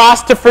on the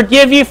cross to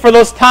forgive you for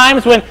those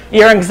times when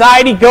your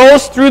anxiety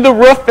goes through the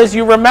roof as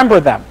you remember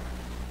them.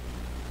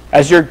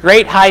 As your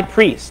great high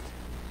priest,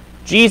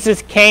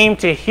 Jesus came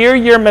to hear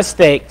your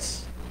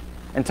mistakes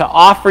and to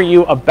offer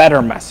you a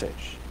better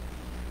message.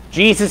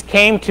 Jesus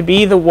came to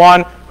be the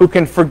one who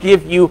can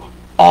forgive you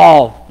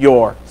all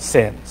your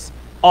sins,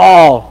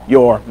 all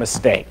your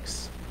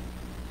mistakes.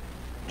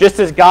 Just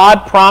as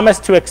God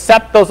promised to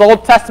accept those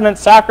Old Testament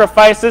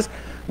sacrifices,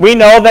 we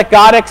know that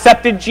God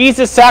accepted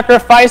Jesus'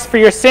 sacrifice for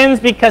your sins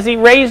because he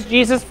raised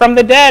Jesus from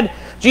the dead.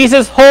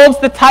 Jesus holds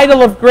the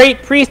title of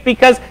great priest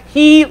because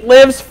he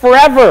lives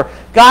forever.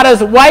 God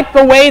has wiped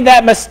away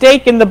that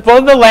mistake in the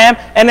blood of the Lamb,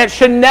 and it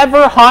should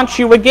never haunt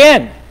you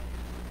again.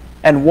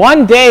 And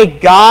one day,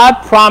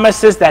 God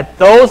promises that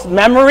those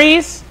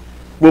memories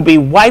will be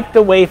wiped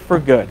away for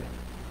good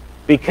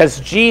because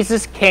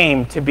Jesus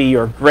came to be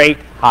your great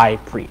high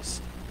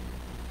priest.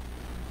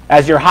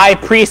 As your high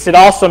priest, it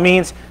also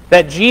means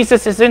that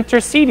Jesus is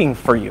interceding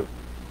for you.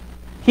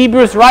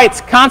 Hebrews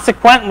writes,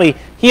 consequently,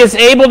 he is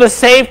able to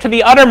save to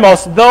the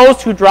uttermost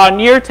those who draw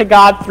near to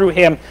God through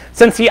him,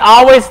 since he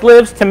always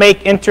lives to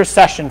make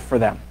intercession for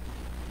them.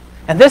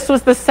 And this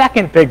was the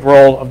second big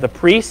role of the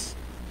priests.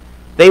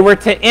 They were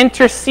to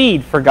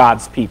intercede for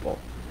God's people.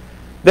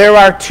 There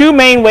are two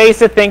main ways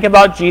to think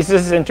about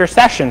Jesus'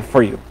 intercession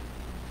for you.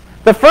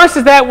 The first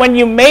is that when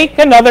you make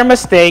another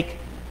mistake,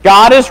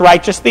 God is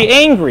righteously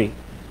angry.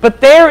 But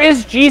there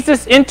is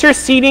Jesus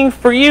interceding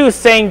for you,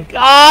 saying,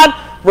 God,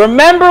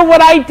 remember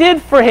what I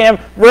did for him.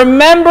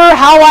 Remember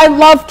how I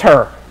loved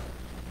her.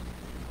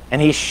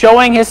 And he's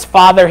showing his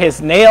Father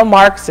his nail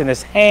marks in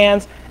his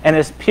hands and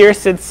his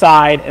pierced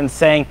side and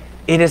saying,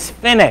 it is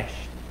finished.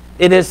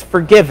 It is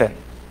forgiven.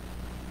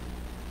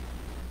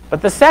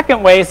 But the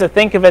second way is to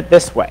think of it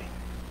this way.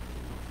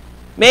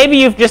 Maybe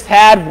you've just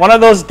had one of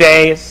those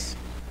days,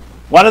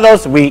 one of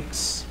those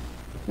weeks,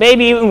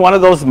 maybe even one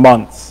of those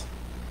months,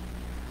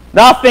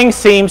 Nothing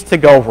seems to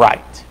go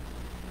right.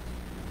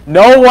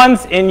 No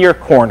one's in your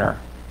corner.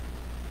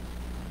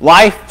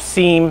 Life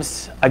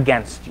seems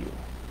against you.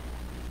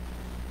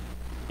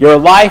 Your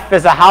life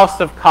is a house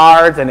of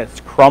cards and it's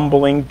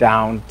crumbling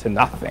down to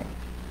nothing.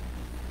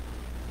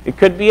 It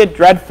could be a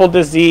dreadful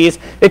disease.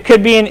 It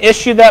could be an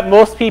issue that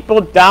most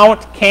people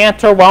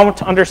can't, or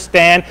won't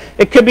understand.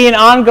 It could be an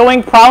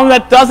ongoing problem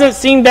that doesn't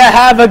seem to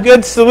have a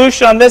good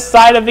solution on this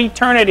side of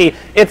eternity.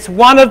 It's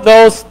one of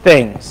those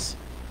things.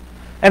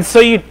 And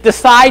so you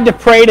decide to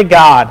pray to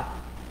God.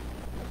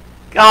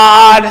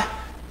 God.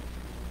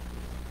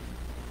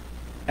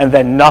 And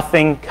then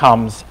nothing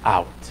comes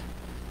out.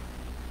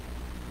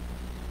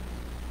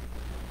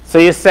 So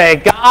you say,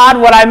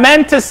 God, what I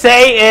meant to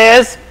say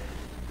is,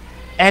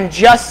 and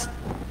just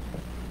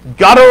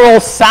guttural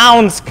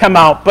sounds come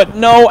out, but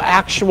no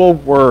actual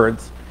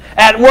words.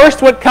 At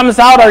worst, what comes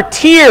out are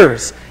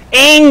tears,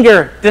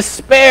 anger,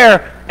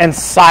 despair, and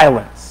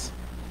silence.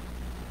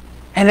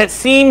 And it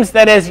seems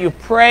that as you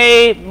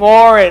pray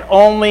more, it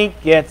only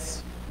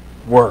gets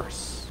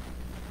worse.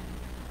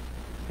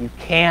 You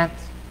can't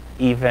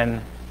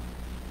even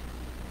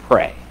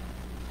pray.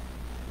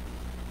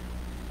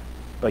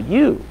 But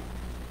you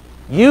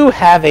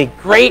have a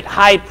great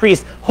high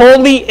priest,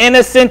 holy,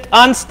 innocent,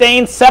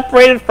 unstained,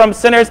 separated from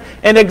sinners,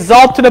 and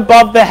exalted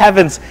above the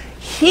heavens.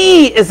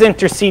 He is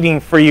interceding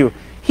for you.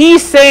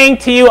 He's saying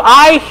to you,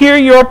 I hear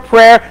your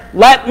prayer.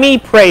 Let me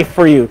pray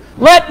for you.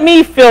 Let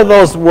me fill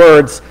those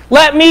words.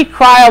 Let me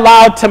cry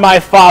aloud to my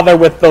Father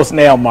with those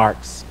nail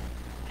marks.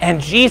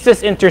 And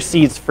Jesus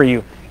intercedes for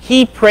you.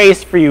 He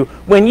prays for you.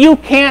 When you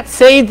can't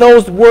say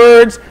those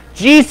words,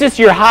 Jesus,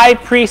 your high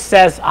priest,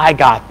 says, I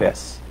got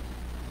this.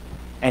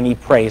 And he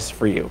prays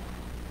for you.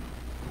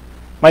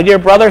 My dear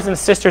brothers and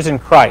sisters in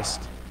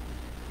Christ,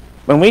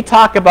 when we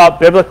talk about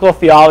biblical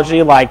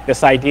theology like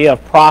this idea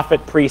of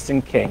prophet, priest,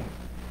 and king,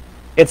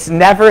 it's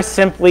never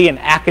simply an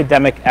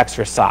academic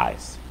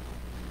exercise.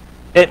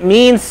 It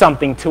means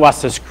something to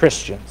us as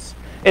Christians.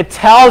 It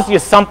tells you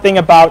something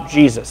about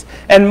Jesus.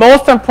 And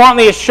most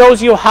importantly, it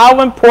shows you how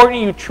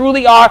important you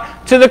truly are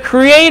to the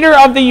creator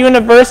of the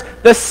universe,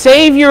 the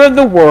Savior of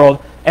the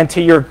world, and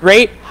to your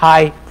great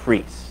high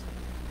priest.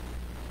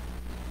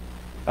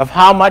 Of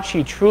how much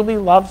he truly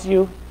loves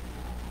you,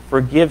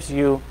 forgives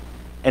you,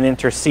 and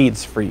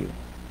intercedes for you.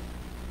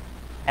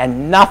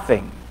 And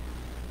nothing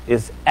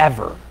is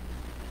ever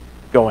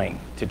going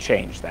to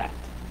change that.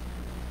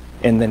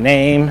 In the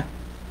name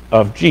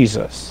of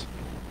Jesus,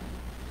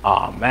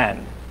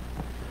 amen.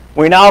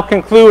 We now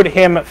conclude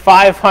hymn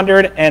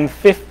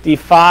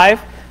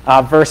 555,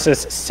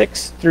 verses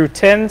 6 through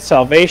 10,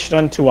 Salvation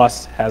unto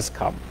us has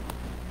come.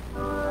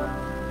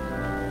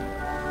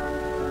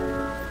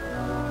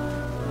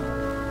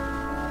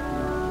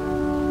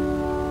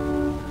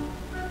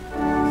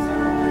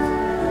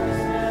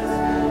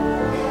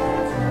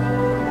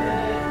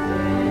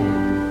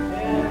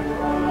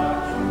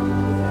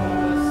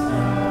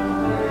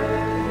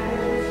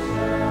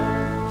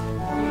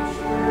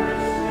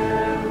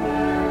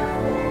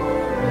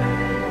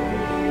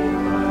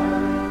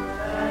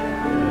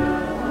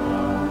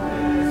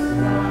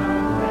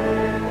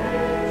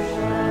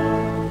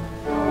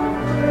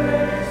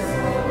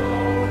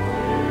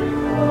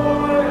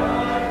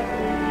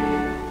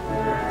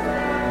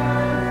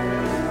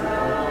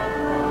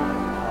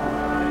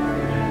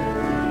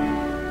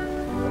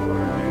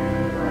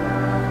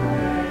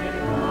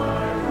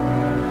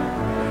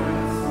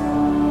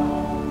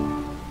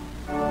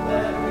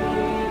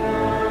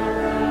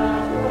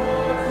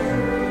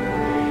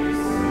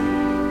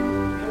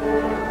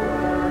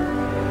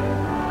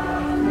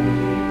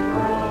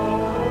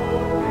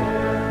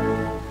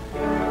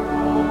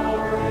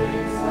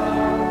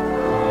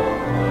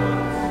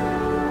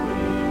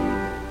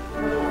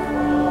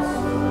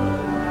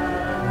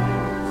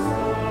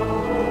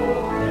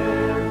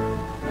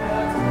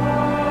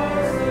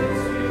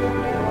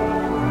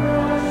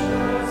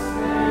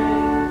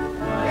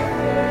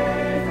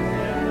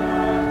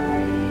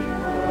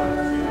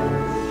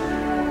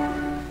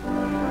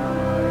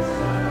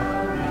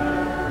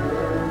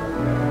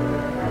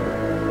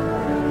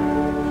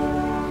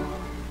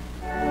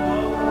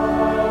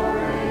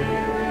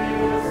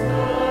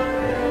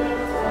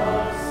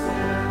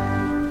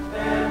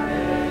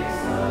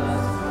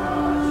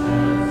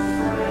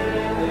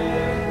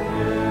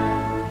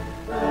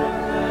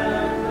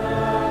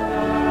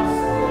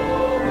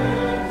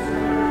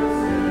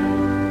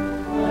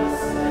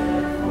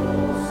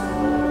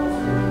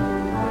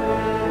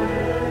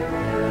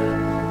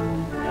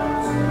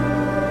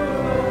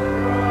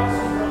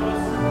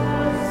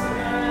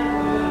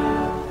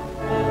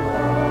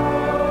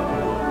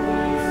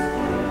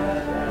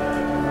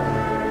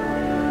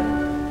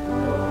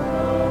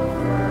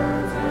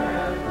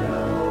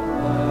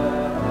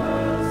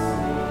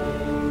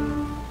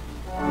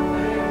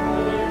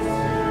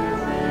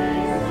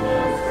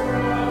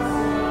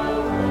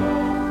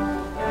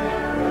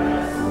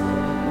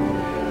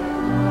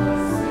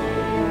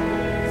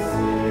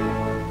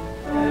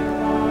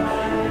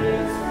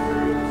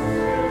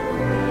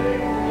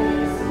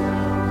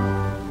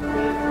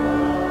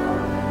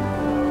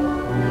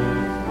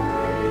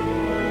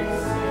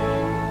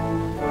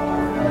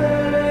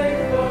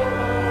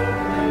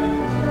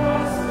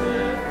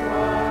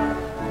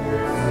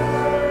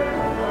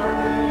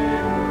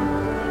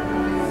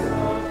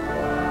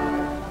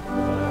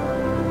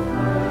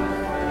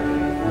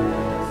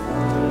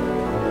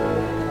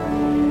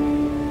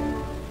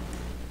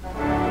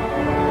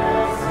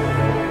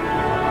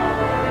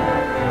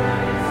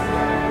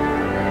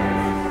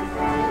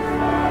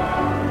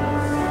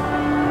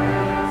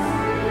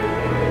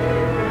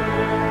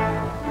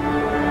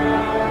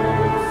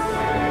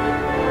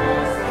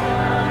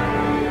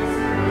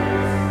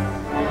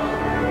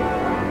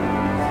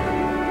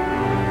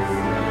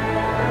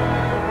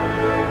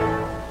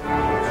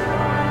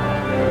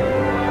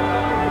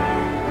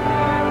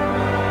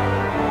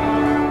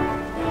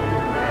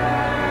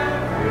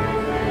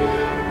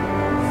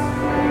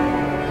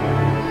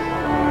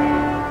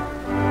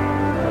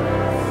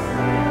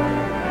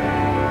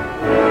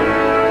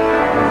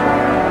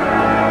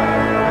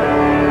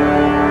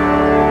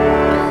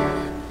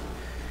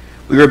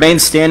 We remain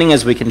standing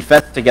as we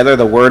confess together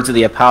the words of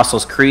the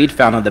Apostles' Creed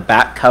found on the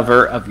back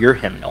cover of your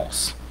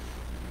hymnals.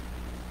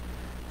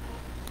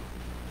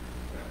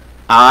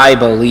 I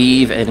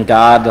believe in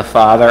God the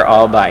Father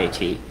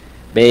Almighty,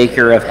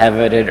 maker of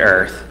heaven and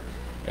earth,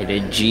 and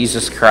in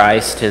Jesus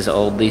Christ, his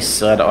only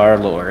Son, our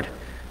Lord,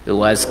 who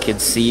was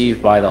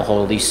conceived by the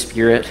Holy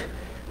Spirit,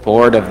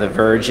 born of the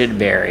Virgin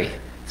Mary,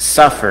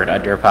 suffered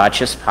under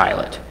Pontius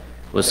Pilate,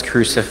 was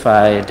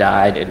crucified,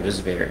 died, and was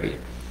buried.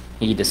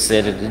 He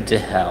descended into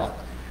hell.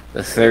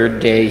 The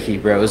third day he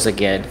rose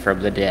again from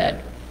the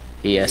dead.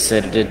 He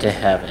ascended into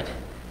heaven,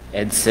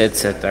 and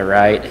sits at the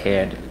right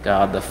hand of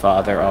God the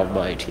Father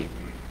Almighty.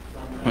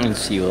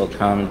 Hence he will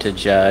come to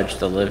judge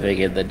the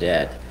living and the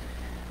dead.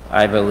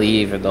 I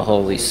believe in the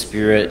Holy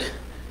Spirit,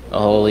 the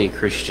holy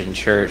Christian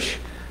Church,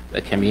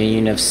 the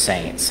communion of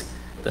saints,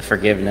 the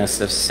forgiveness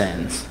of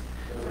sins,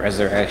 the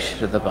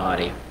resurrection of the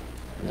body,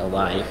 and the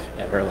life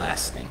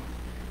everlasting.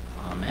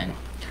 Amen.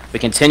 We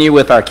continue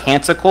with our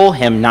canticle,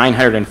 hymn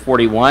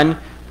 941.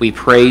 We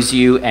praise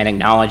you and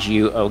acknowledge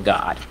you, O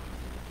God.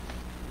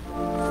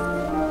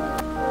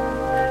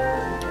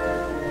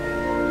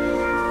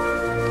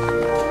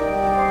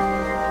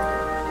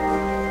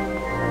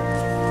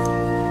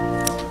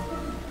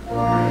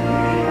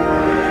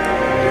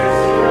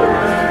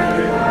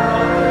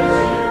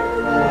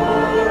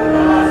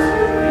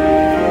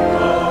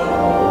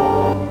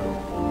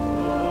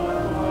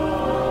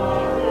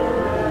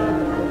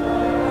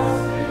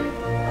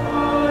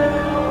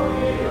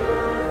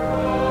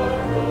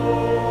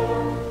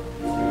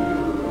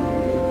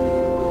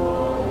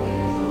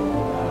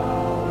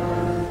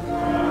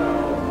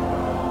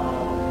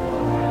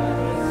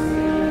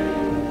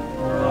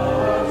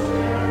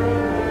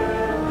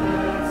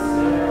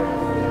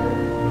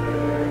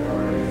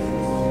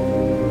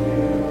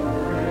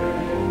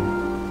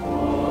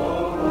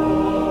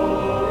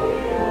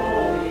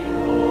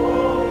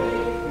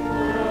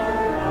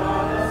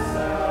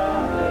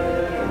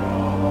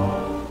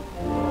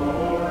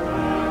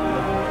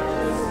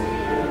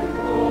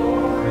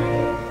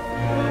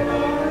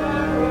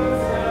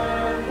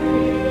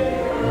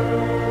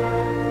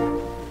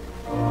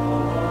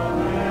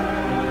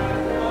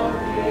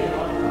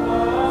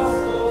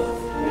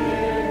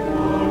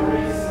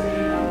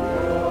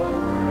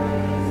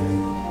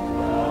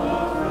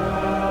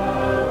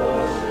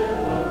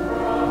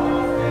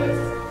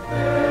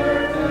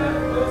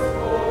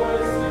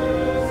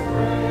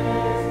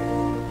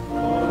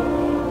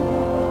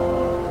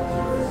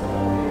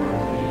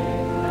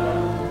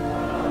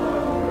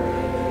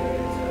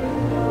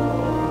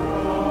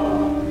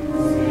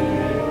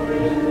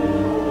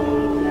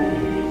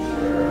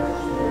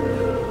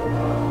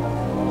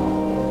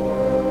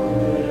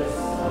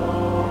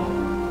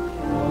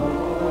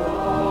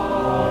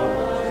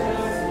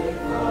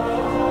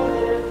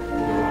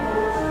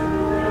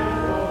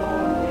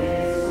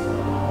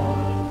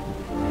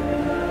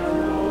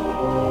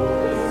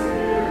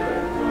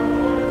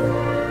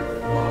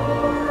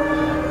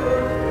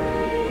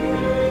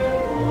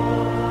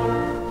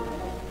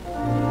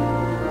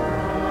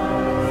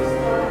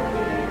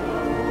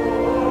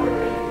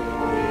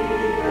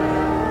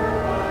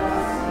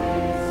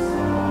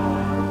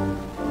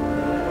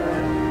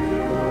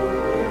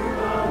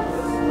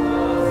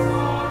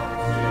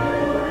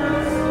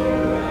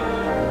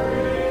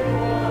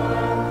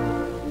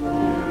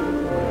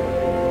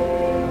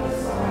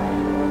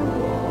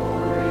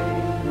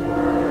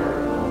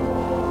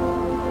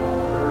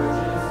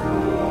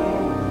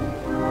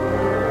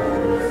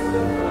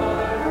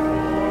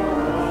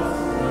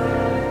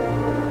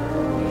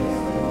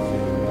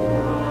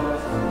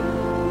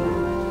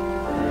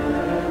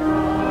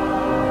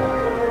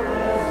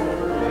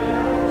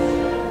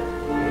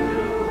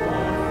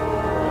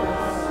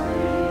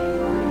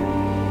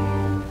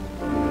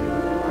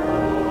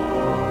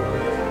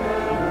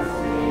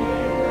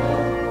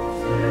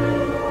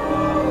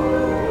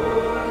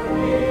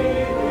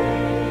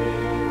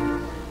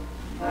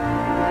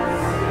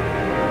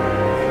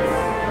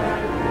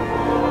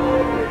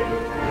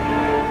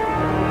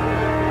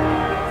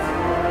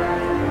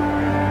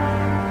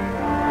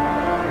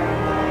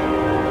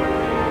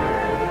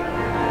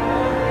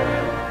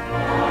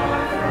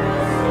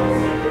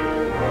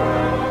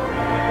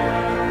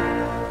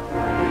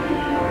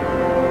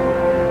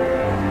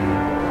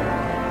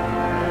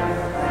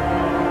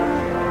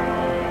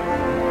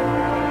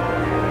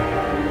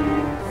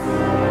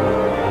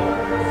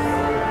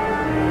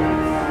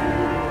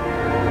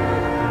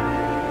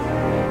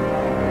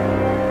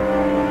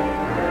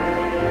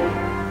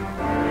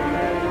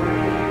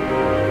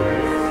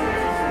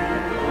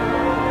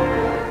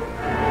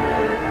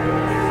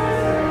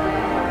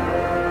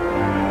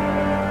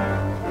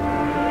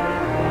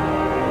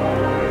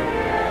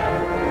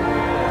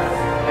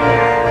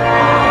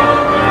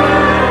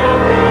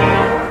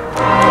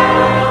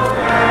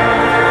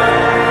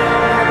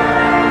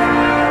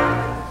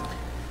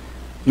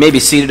 You may be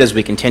seated as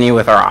we continue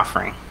with our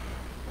offering.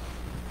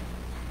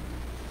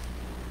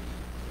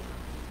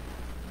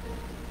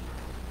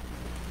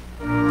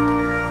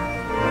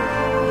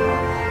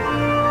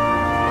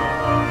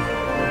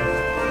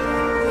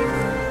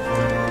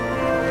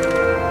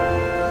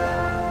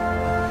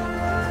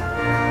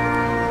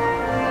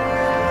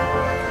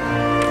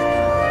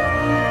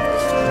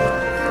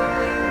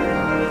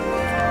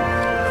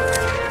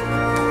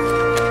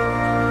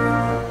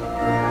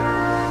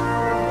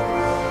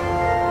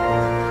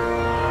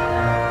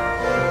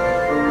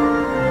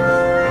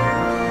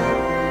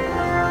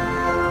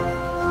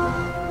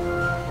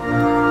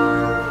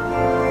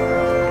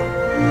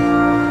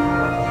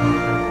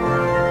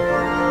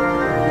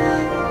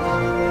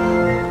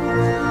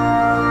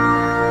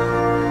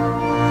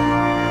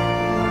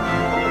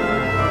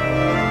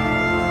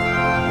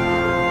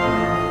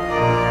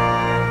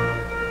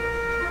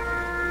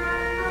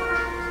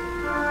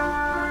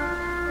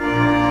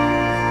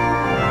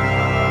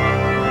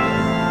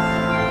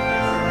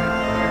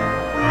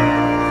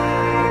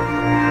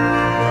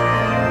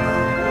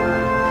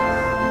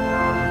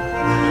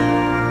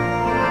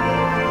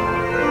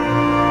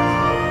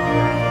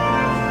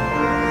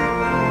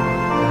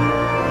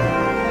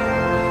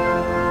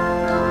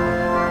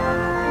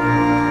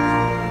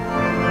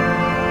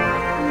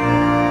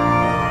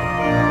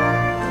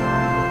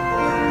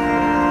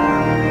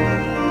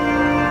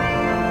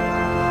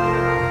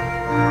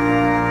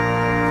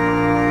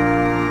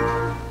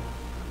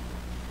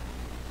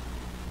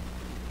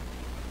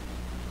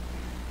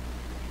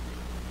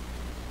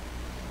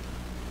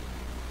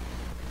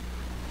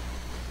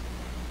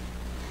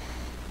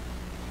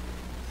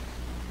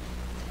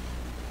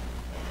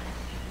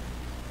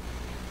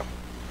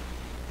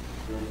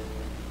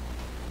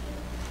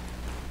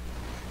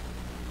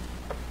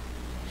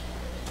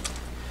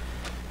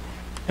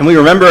 And we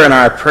remember in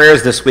our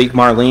prayers this week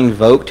Marlene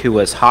Vogt, who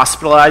was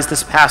hospitalized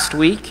this past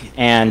week,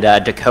 and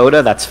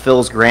Dakota, that's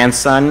Phil's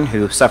grandson,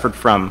 who suffered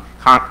from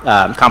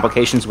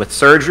complications with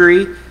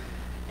surgery,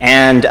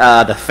 and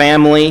the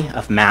family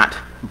of Matt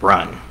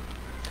Brunn.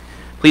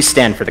 Please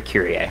stand for the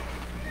Kyrie.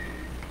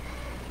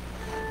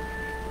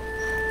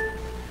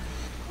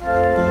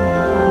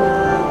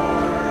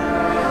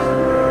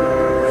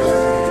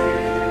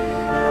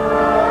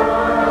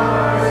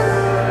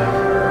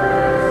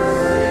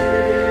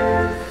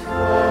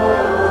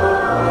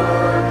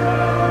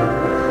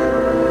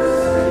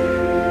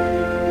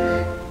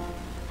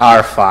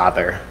 Our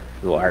Father,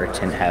 who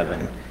art in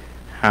heaven,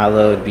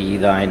 hallowed be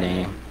thy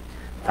name.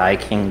 Thy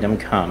kingdom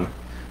come,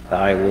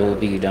 thy will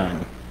be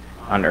done,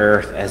 on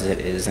earth as it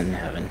is in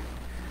heaven.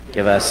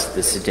 Give us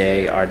this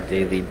day our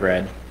daily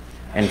bread,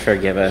 and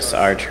forgive us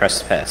our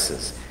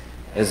trespasses,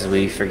 as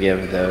we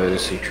forgive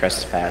those who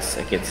trespass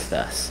against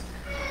us.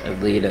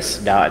 And lead us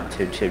not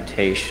into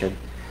temptation,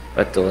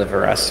 but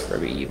deliver us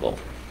from evil.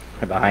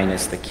 For thine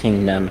is the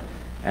kingdom,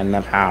 and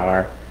the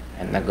power,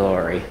 and the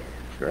glory,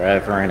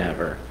 forever and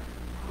ever.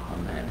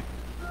 Amen.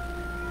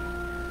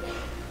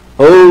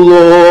 O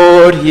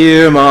Lord,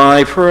 hear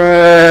my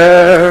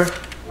prayer.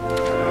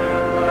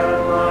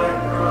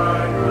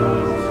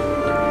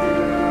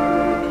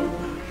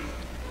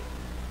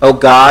 O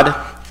God,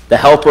 the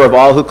helper of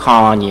all who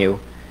call on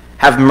you,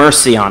 have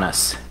mercy on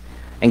us,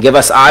 and give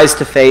us eyes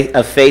of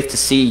faith to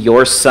see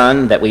your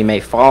Son, that we may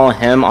follow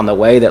him on the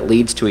way that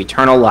leads to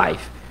eternal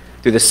life.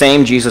 Through the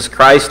same Jesus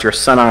Christ, your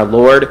Son, our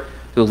Lord,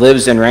 who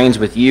lives and reigns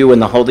with you in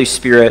the Holy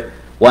Spirit,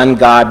 one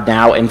God,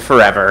 now and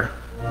forever.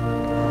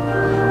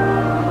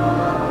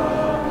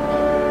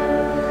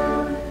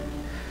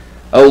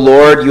 O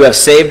Lord, you have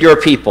saved your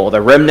people,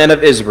 the remnant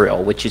of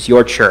Israel, which is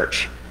your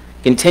church.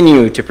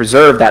 Continue to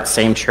preserve that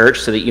same church,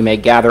 so that you may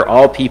gather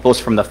all peoples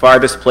from the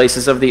farthest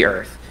places of the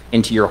earth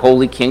into your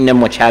holy kingdom,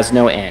 which has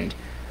no end.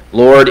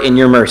 Lord, in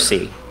your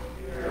mercy.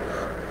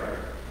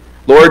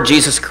 Lord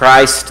Jesus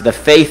Christ, the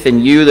faith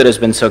in you that has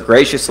been so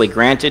graciously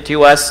granted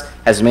to us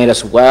has made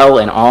us well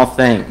in all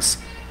things.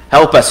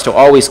 Help us to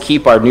always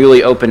keep our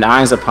newly opened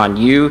eyes upon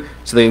you,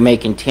 so that we may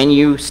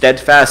continue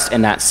steadfast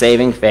in that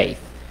saving faith.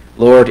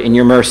 Lord, in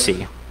your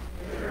mercy.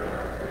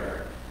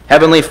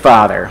 Heavenly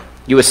Father,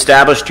 you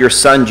established your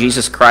Son,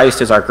 Jesus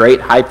Christ, as our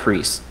great high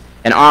priest,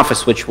 an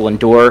office which will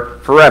endure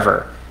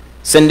forever.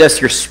 Send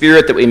us your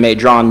Spirit, that we may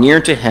draw near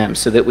to him,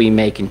 so that we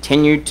may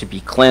continue to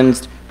be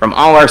cleansed from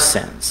all our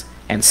sins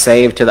and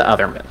saved to the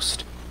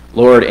uttermost.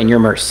 Lord, in your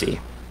mercy.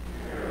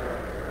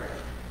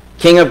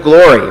 King of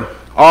glory,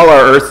 all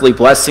our earthly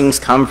blessings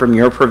come from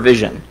your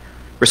provision.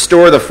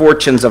 Restore the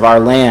fortunes of our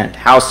land,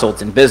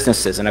 households, and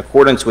businesses in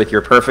accordance with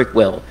your perfect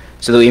will,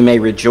 so that we may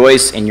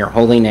rejoice in your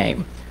holy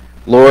name.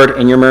 Lord,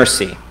 in your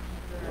mercy.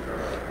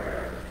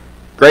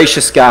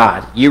 Gracious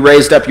God, you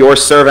raised up your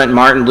servant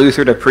Martin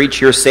Luther to preach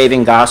your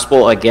saving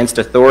gospel against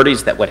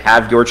authorities that would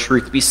have your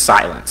truth be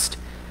silenced.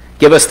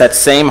 Give us that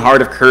same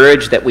heart of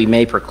courage, that we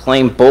may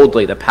proclaim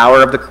boldly the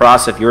power of the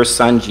cross of your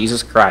Son,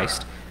 Jesus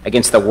Christ,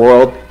 against the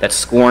world that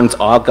scorns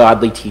all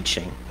godly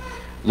teaching.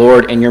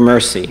 Lord, in your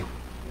mercy.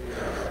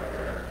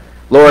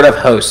 Lord of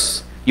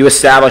hosts, you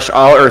establish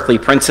all earthly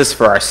princes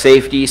for our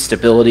safety,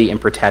 stability,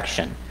 and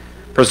protection.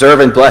 Preserve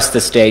and bless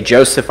this day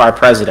Joseph, our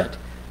president,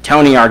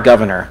 Tony, our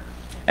governor,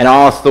 and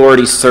all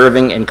authorities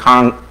serving in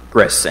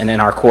Congress and in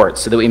our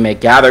courts, so that we may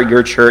gather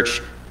your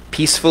church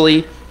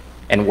peacefully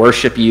and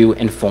worship you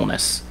in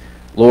fullness.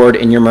 Lord,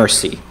 in your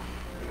mercy.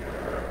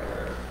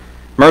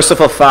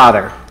 Merciful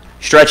Father,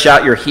 stretch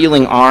out your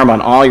healing arm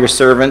on all your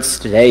servants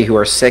today who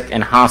are sick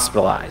and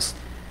hospitalized,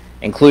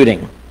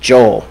 including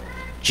Joel,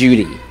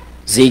 Judy,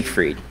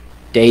 Siegfried,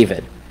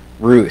 David,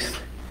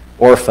 Ruth,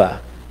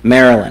 Orpha,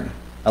 Marilyn,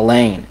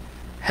 Elaine,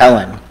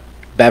 Helen,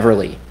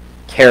 Beverly,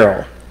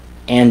 Carol,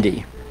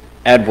 Andy,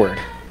 Edward,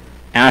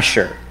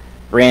 Asher,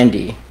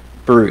 Randy,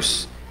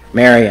 Bruce,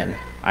 Marion,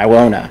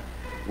 Iwona,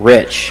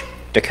 Rich,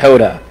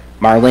 Dakota,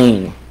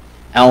 Marlene,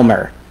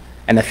 Elmer,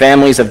 and the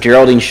families of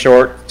Geraldine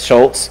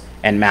Schultz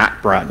and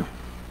Matt Brunn.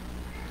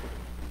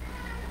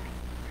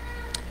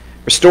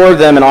 Restore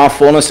them in all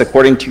fullness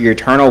according to your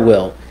eternal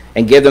will,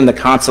 and give them the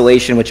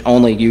consolation which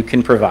only you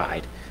can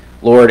provide.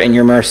 Lord, in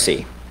your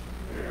mercy.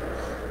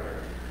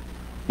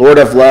 Lord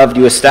of love,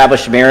 you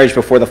established marriage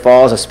before the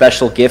fall as a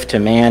special gift to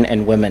man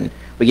and women.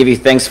 We give you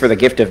thanks for the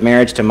gift of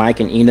marriage to Mike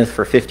and Edith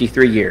for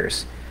 53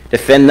 years.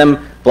 Defend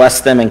them,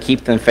 bless them, and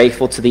keep them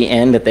faithful to the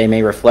end, that they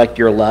may reflect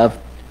your love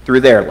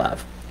through their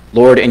love.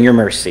 Lord, in your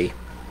mercy.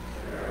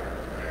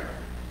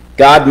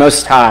 God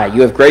Most High,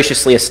 you have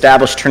graciously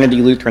established Trinity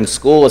Lutheran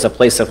School as a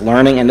place of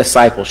learning and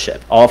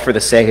discipleship, all for the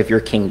sake of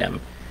your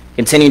kingdom.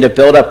 Continue to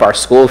build up our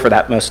school for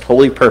that most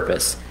holy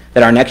purpose,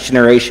 that our next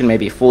generation may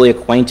be fully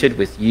acquainted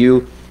with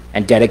you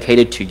and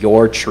dedicated to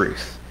your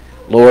truth.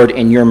 Lord,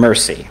 in your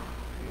mercy.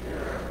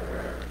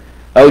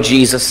 O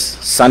Jesus,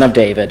 Son of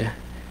David,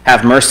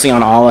 have mercy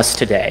on all us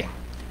today.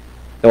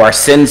 Though our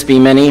sins be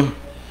many,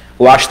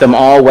 Wash them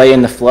all away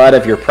in the flood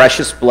of your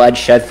precious blood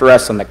shed for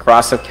us on the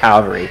cross of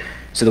Calvary,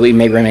 so that we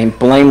may remain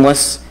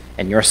blameless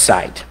in your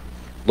sight.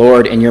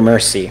 Lord, in your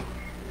mercy.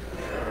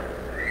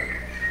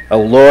 O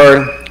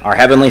Lord, our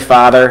heavenly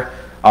Father,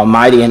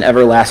 almighty and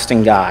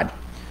everlasting God,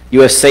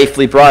 you have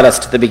safely brought us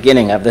to the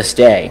beginning of this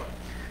day.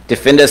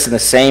 Defend us in the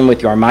same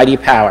with your mighty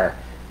power,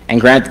 and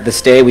grant that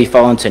this day we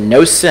fall into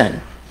no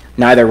sin,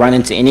 neither run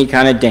into any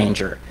kind of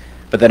danger,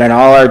 but that in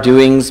all our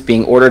doings,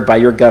 being ordered by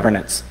your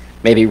governance,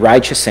 may be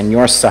righteous in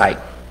your sight.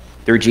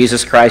 Through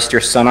Jesus Christ,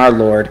 your Son, our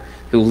Lord,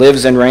 who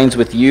lives and reigns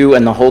with you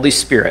and the Holy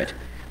Spirit,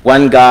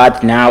 one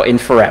God, now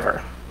and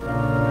forever.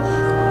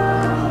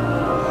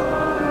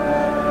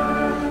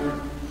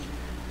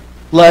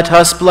 Let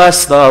us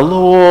bless the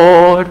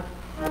Lord.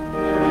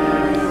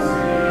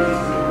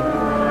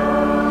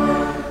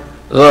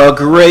 The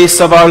grace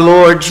of our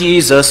Lord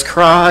Jesus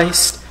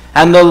Christ,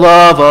 and the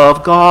love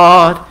of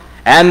God,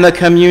 and the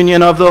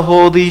communion of the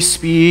Holy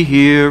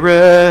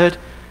Spirit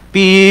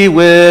be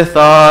with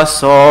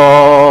us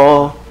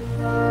all.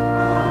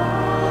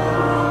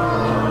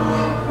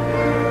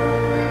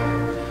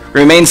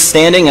 Remain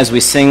standing as we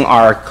sing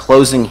our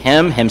closing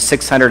hymn, hymn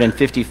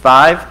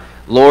 655,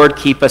 Lord,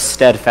 keep us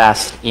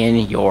steadfast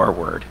in your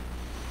word.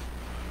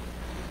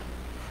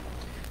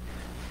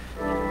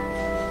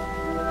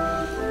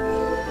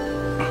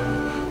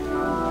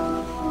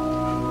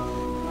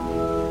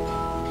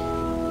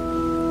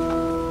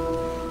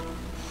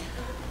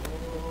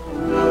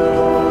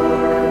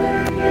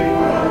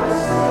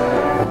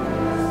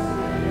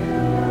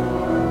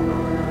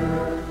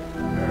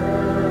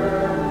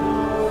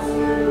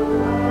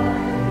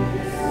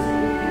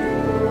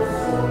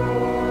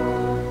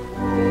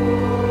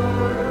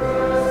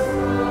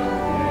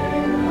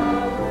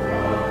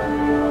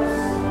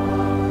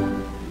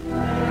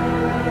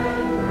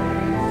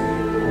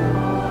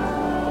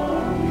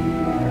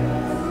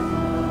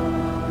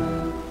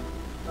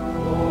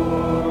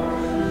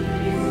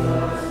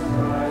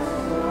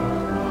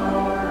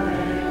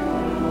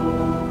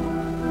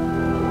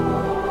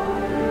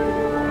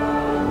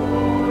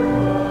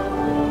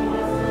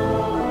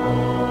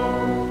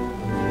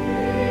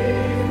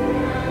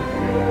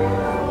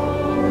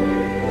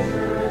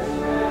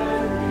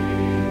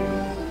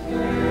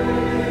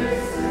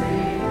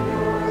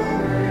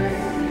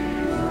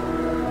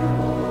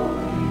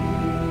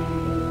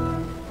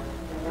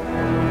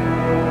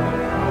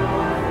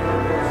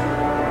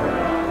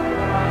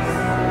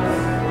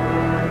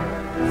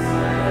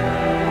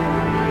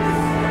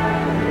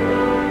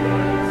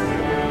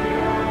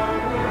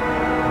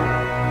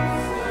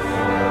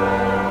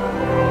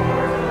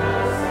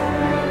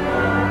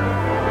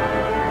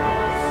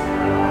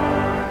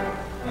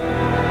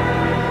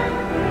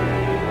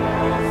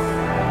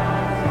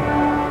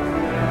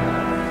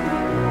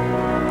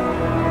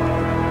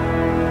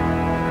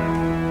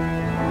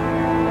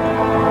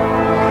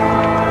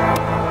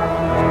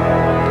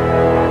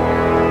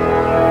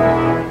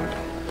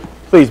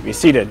 Please be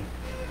seated.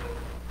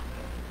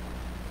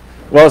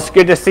 Well, it's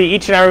good to see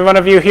each and every one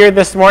of you here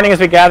this morning as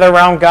we gather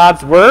around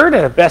God's Word.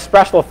 A best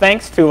special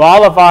thanks to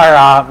all of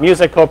our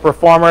musical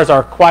performers,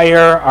 our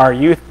choir, our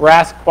youth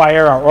brass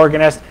choir, our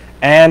organist,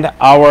 and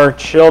our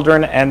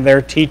children and their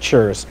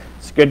teachers.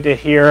 It's good to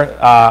hear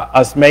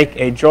us make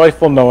a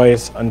joyful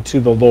noise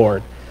unto the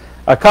Lord.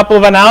 A couple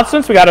of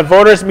announcements. We got a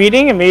voters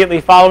meeting immediately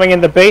following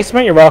in the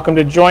basement. You're welcome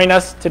to join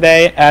us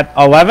today at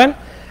 11.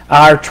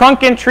 Our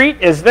trunk and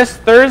treat is this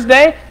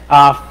Thursday,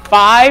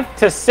 5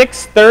 to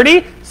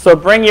 6:30. So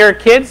bring your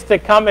kids to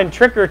come and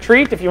trick or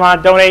treat. If you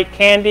want to donate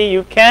candy,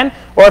 you can.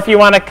 Or if you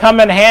want to come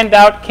and hand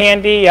out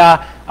candy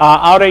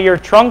out of your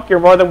trunk, you're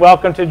more than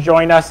welcome to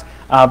join us.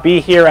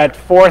 Be here at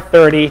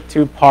 4:30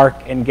 to park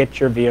and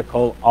get your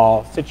vehicle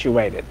all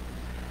situated.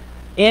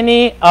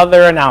 Any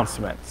other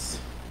announcements?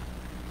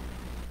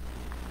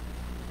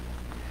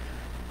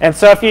 And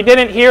so if you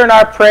didn't hear in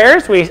our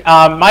prayers,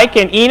 Mike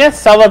and Enid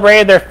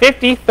celebrated their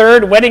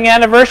 53rd wedding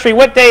anniversary.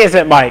 What day is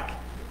it, Mike?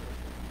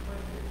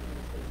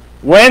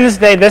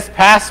 Wednesday, this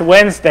past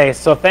Wednesday.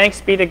 So thanks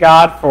be to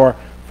God for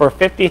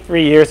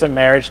 53 years of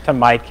marriage to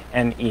Mike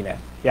and Enid.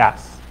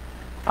 Yes.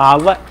 All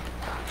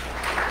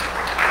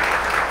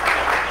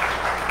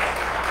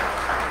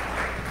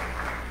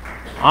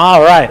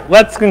right,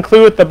 let's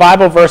conclude with the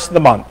Bible verse of the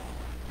month.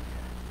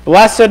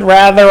 Blessed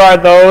rather are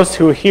those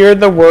who hear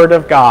the word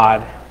of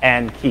God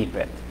and keep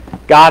it.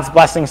 God's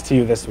blessings to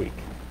you this week.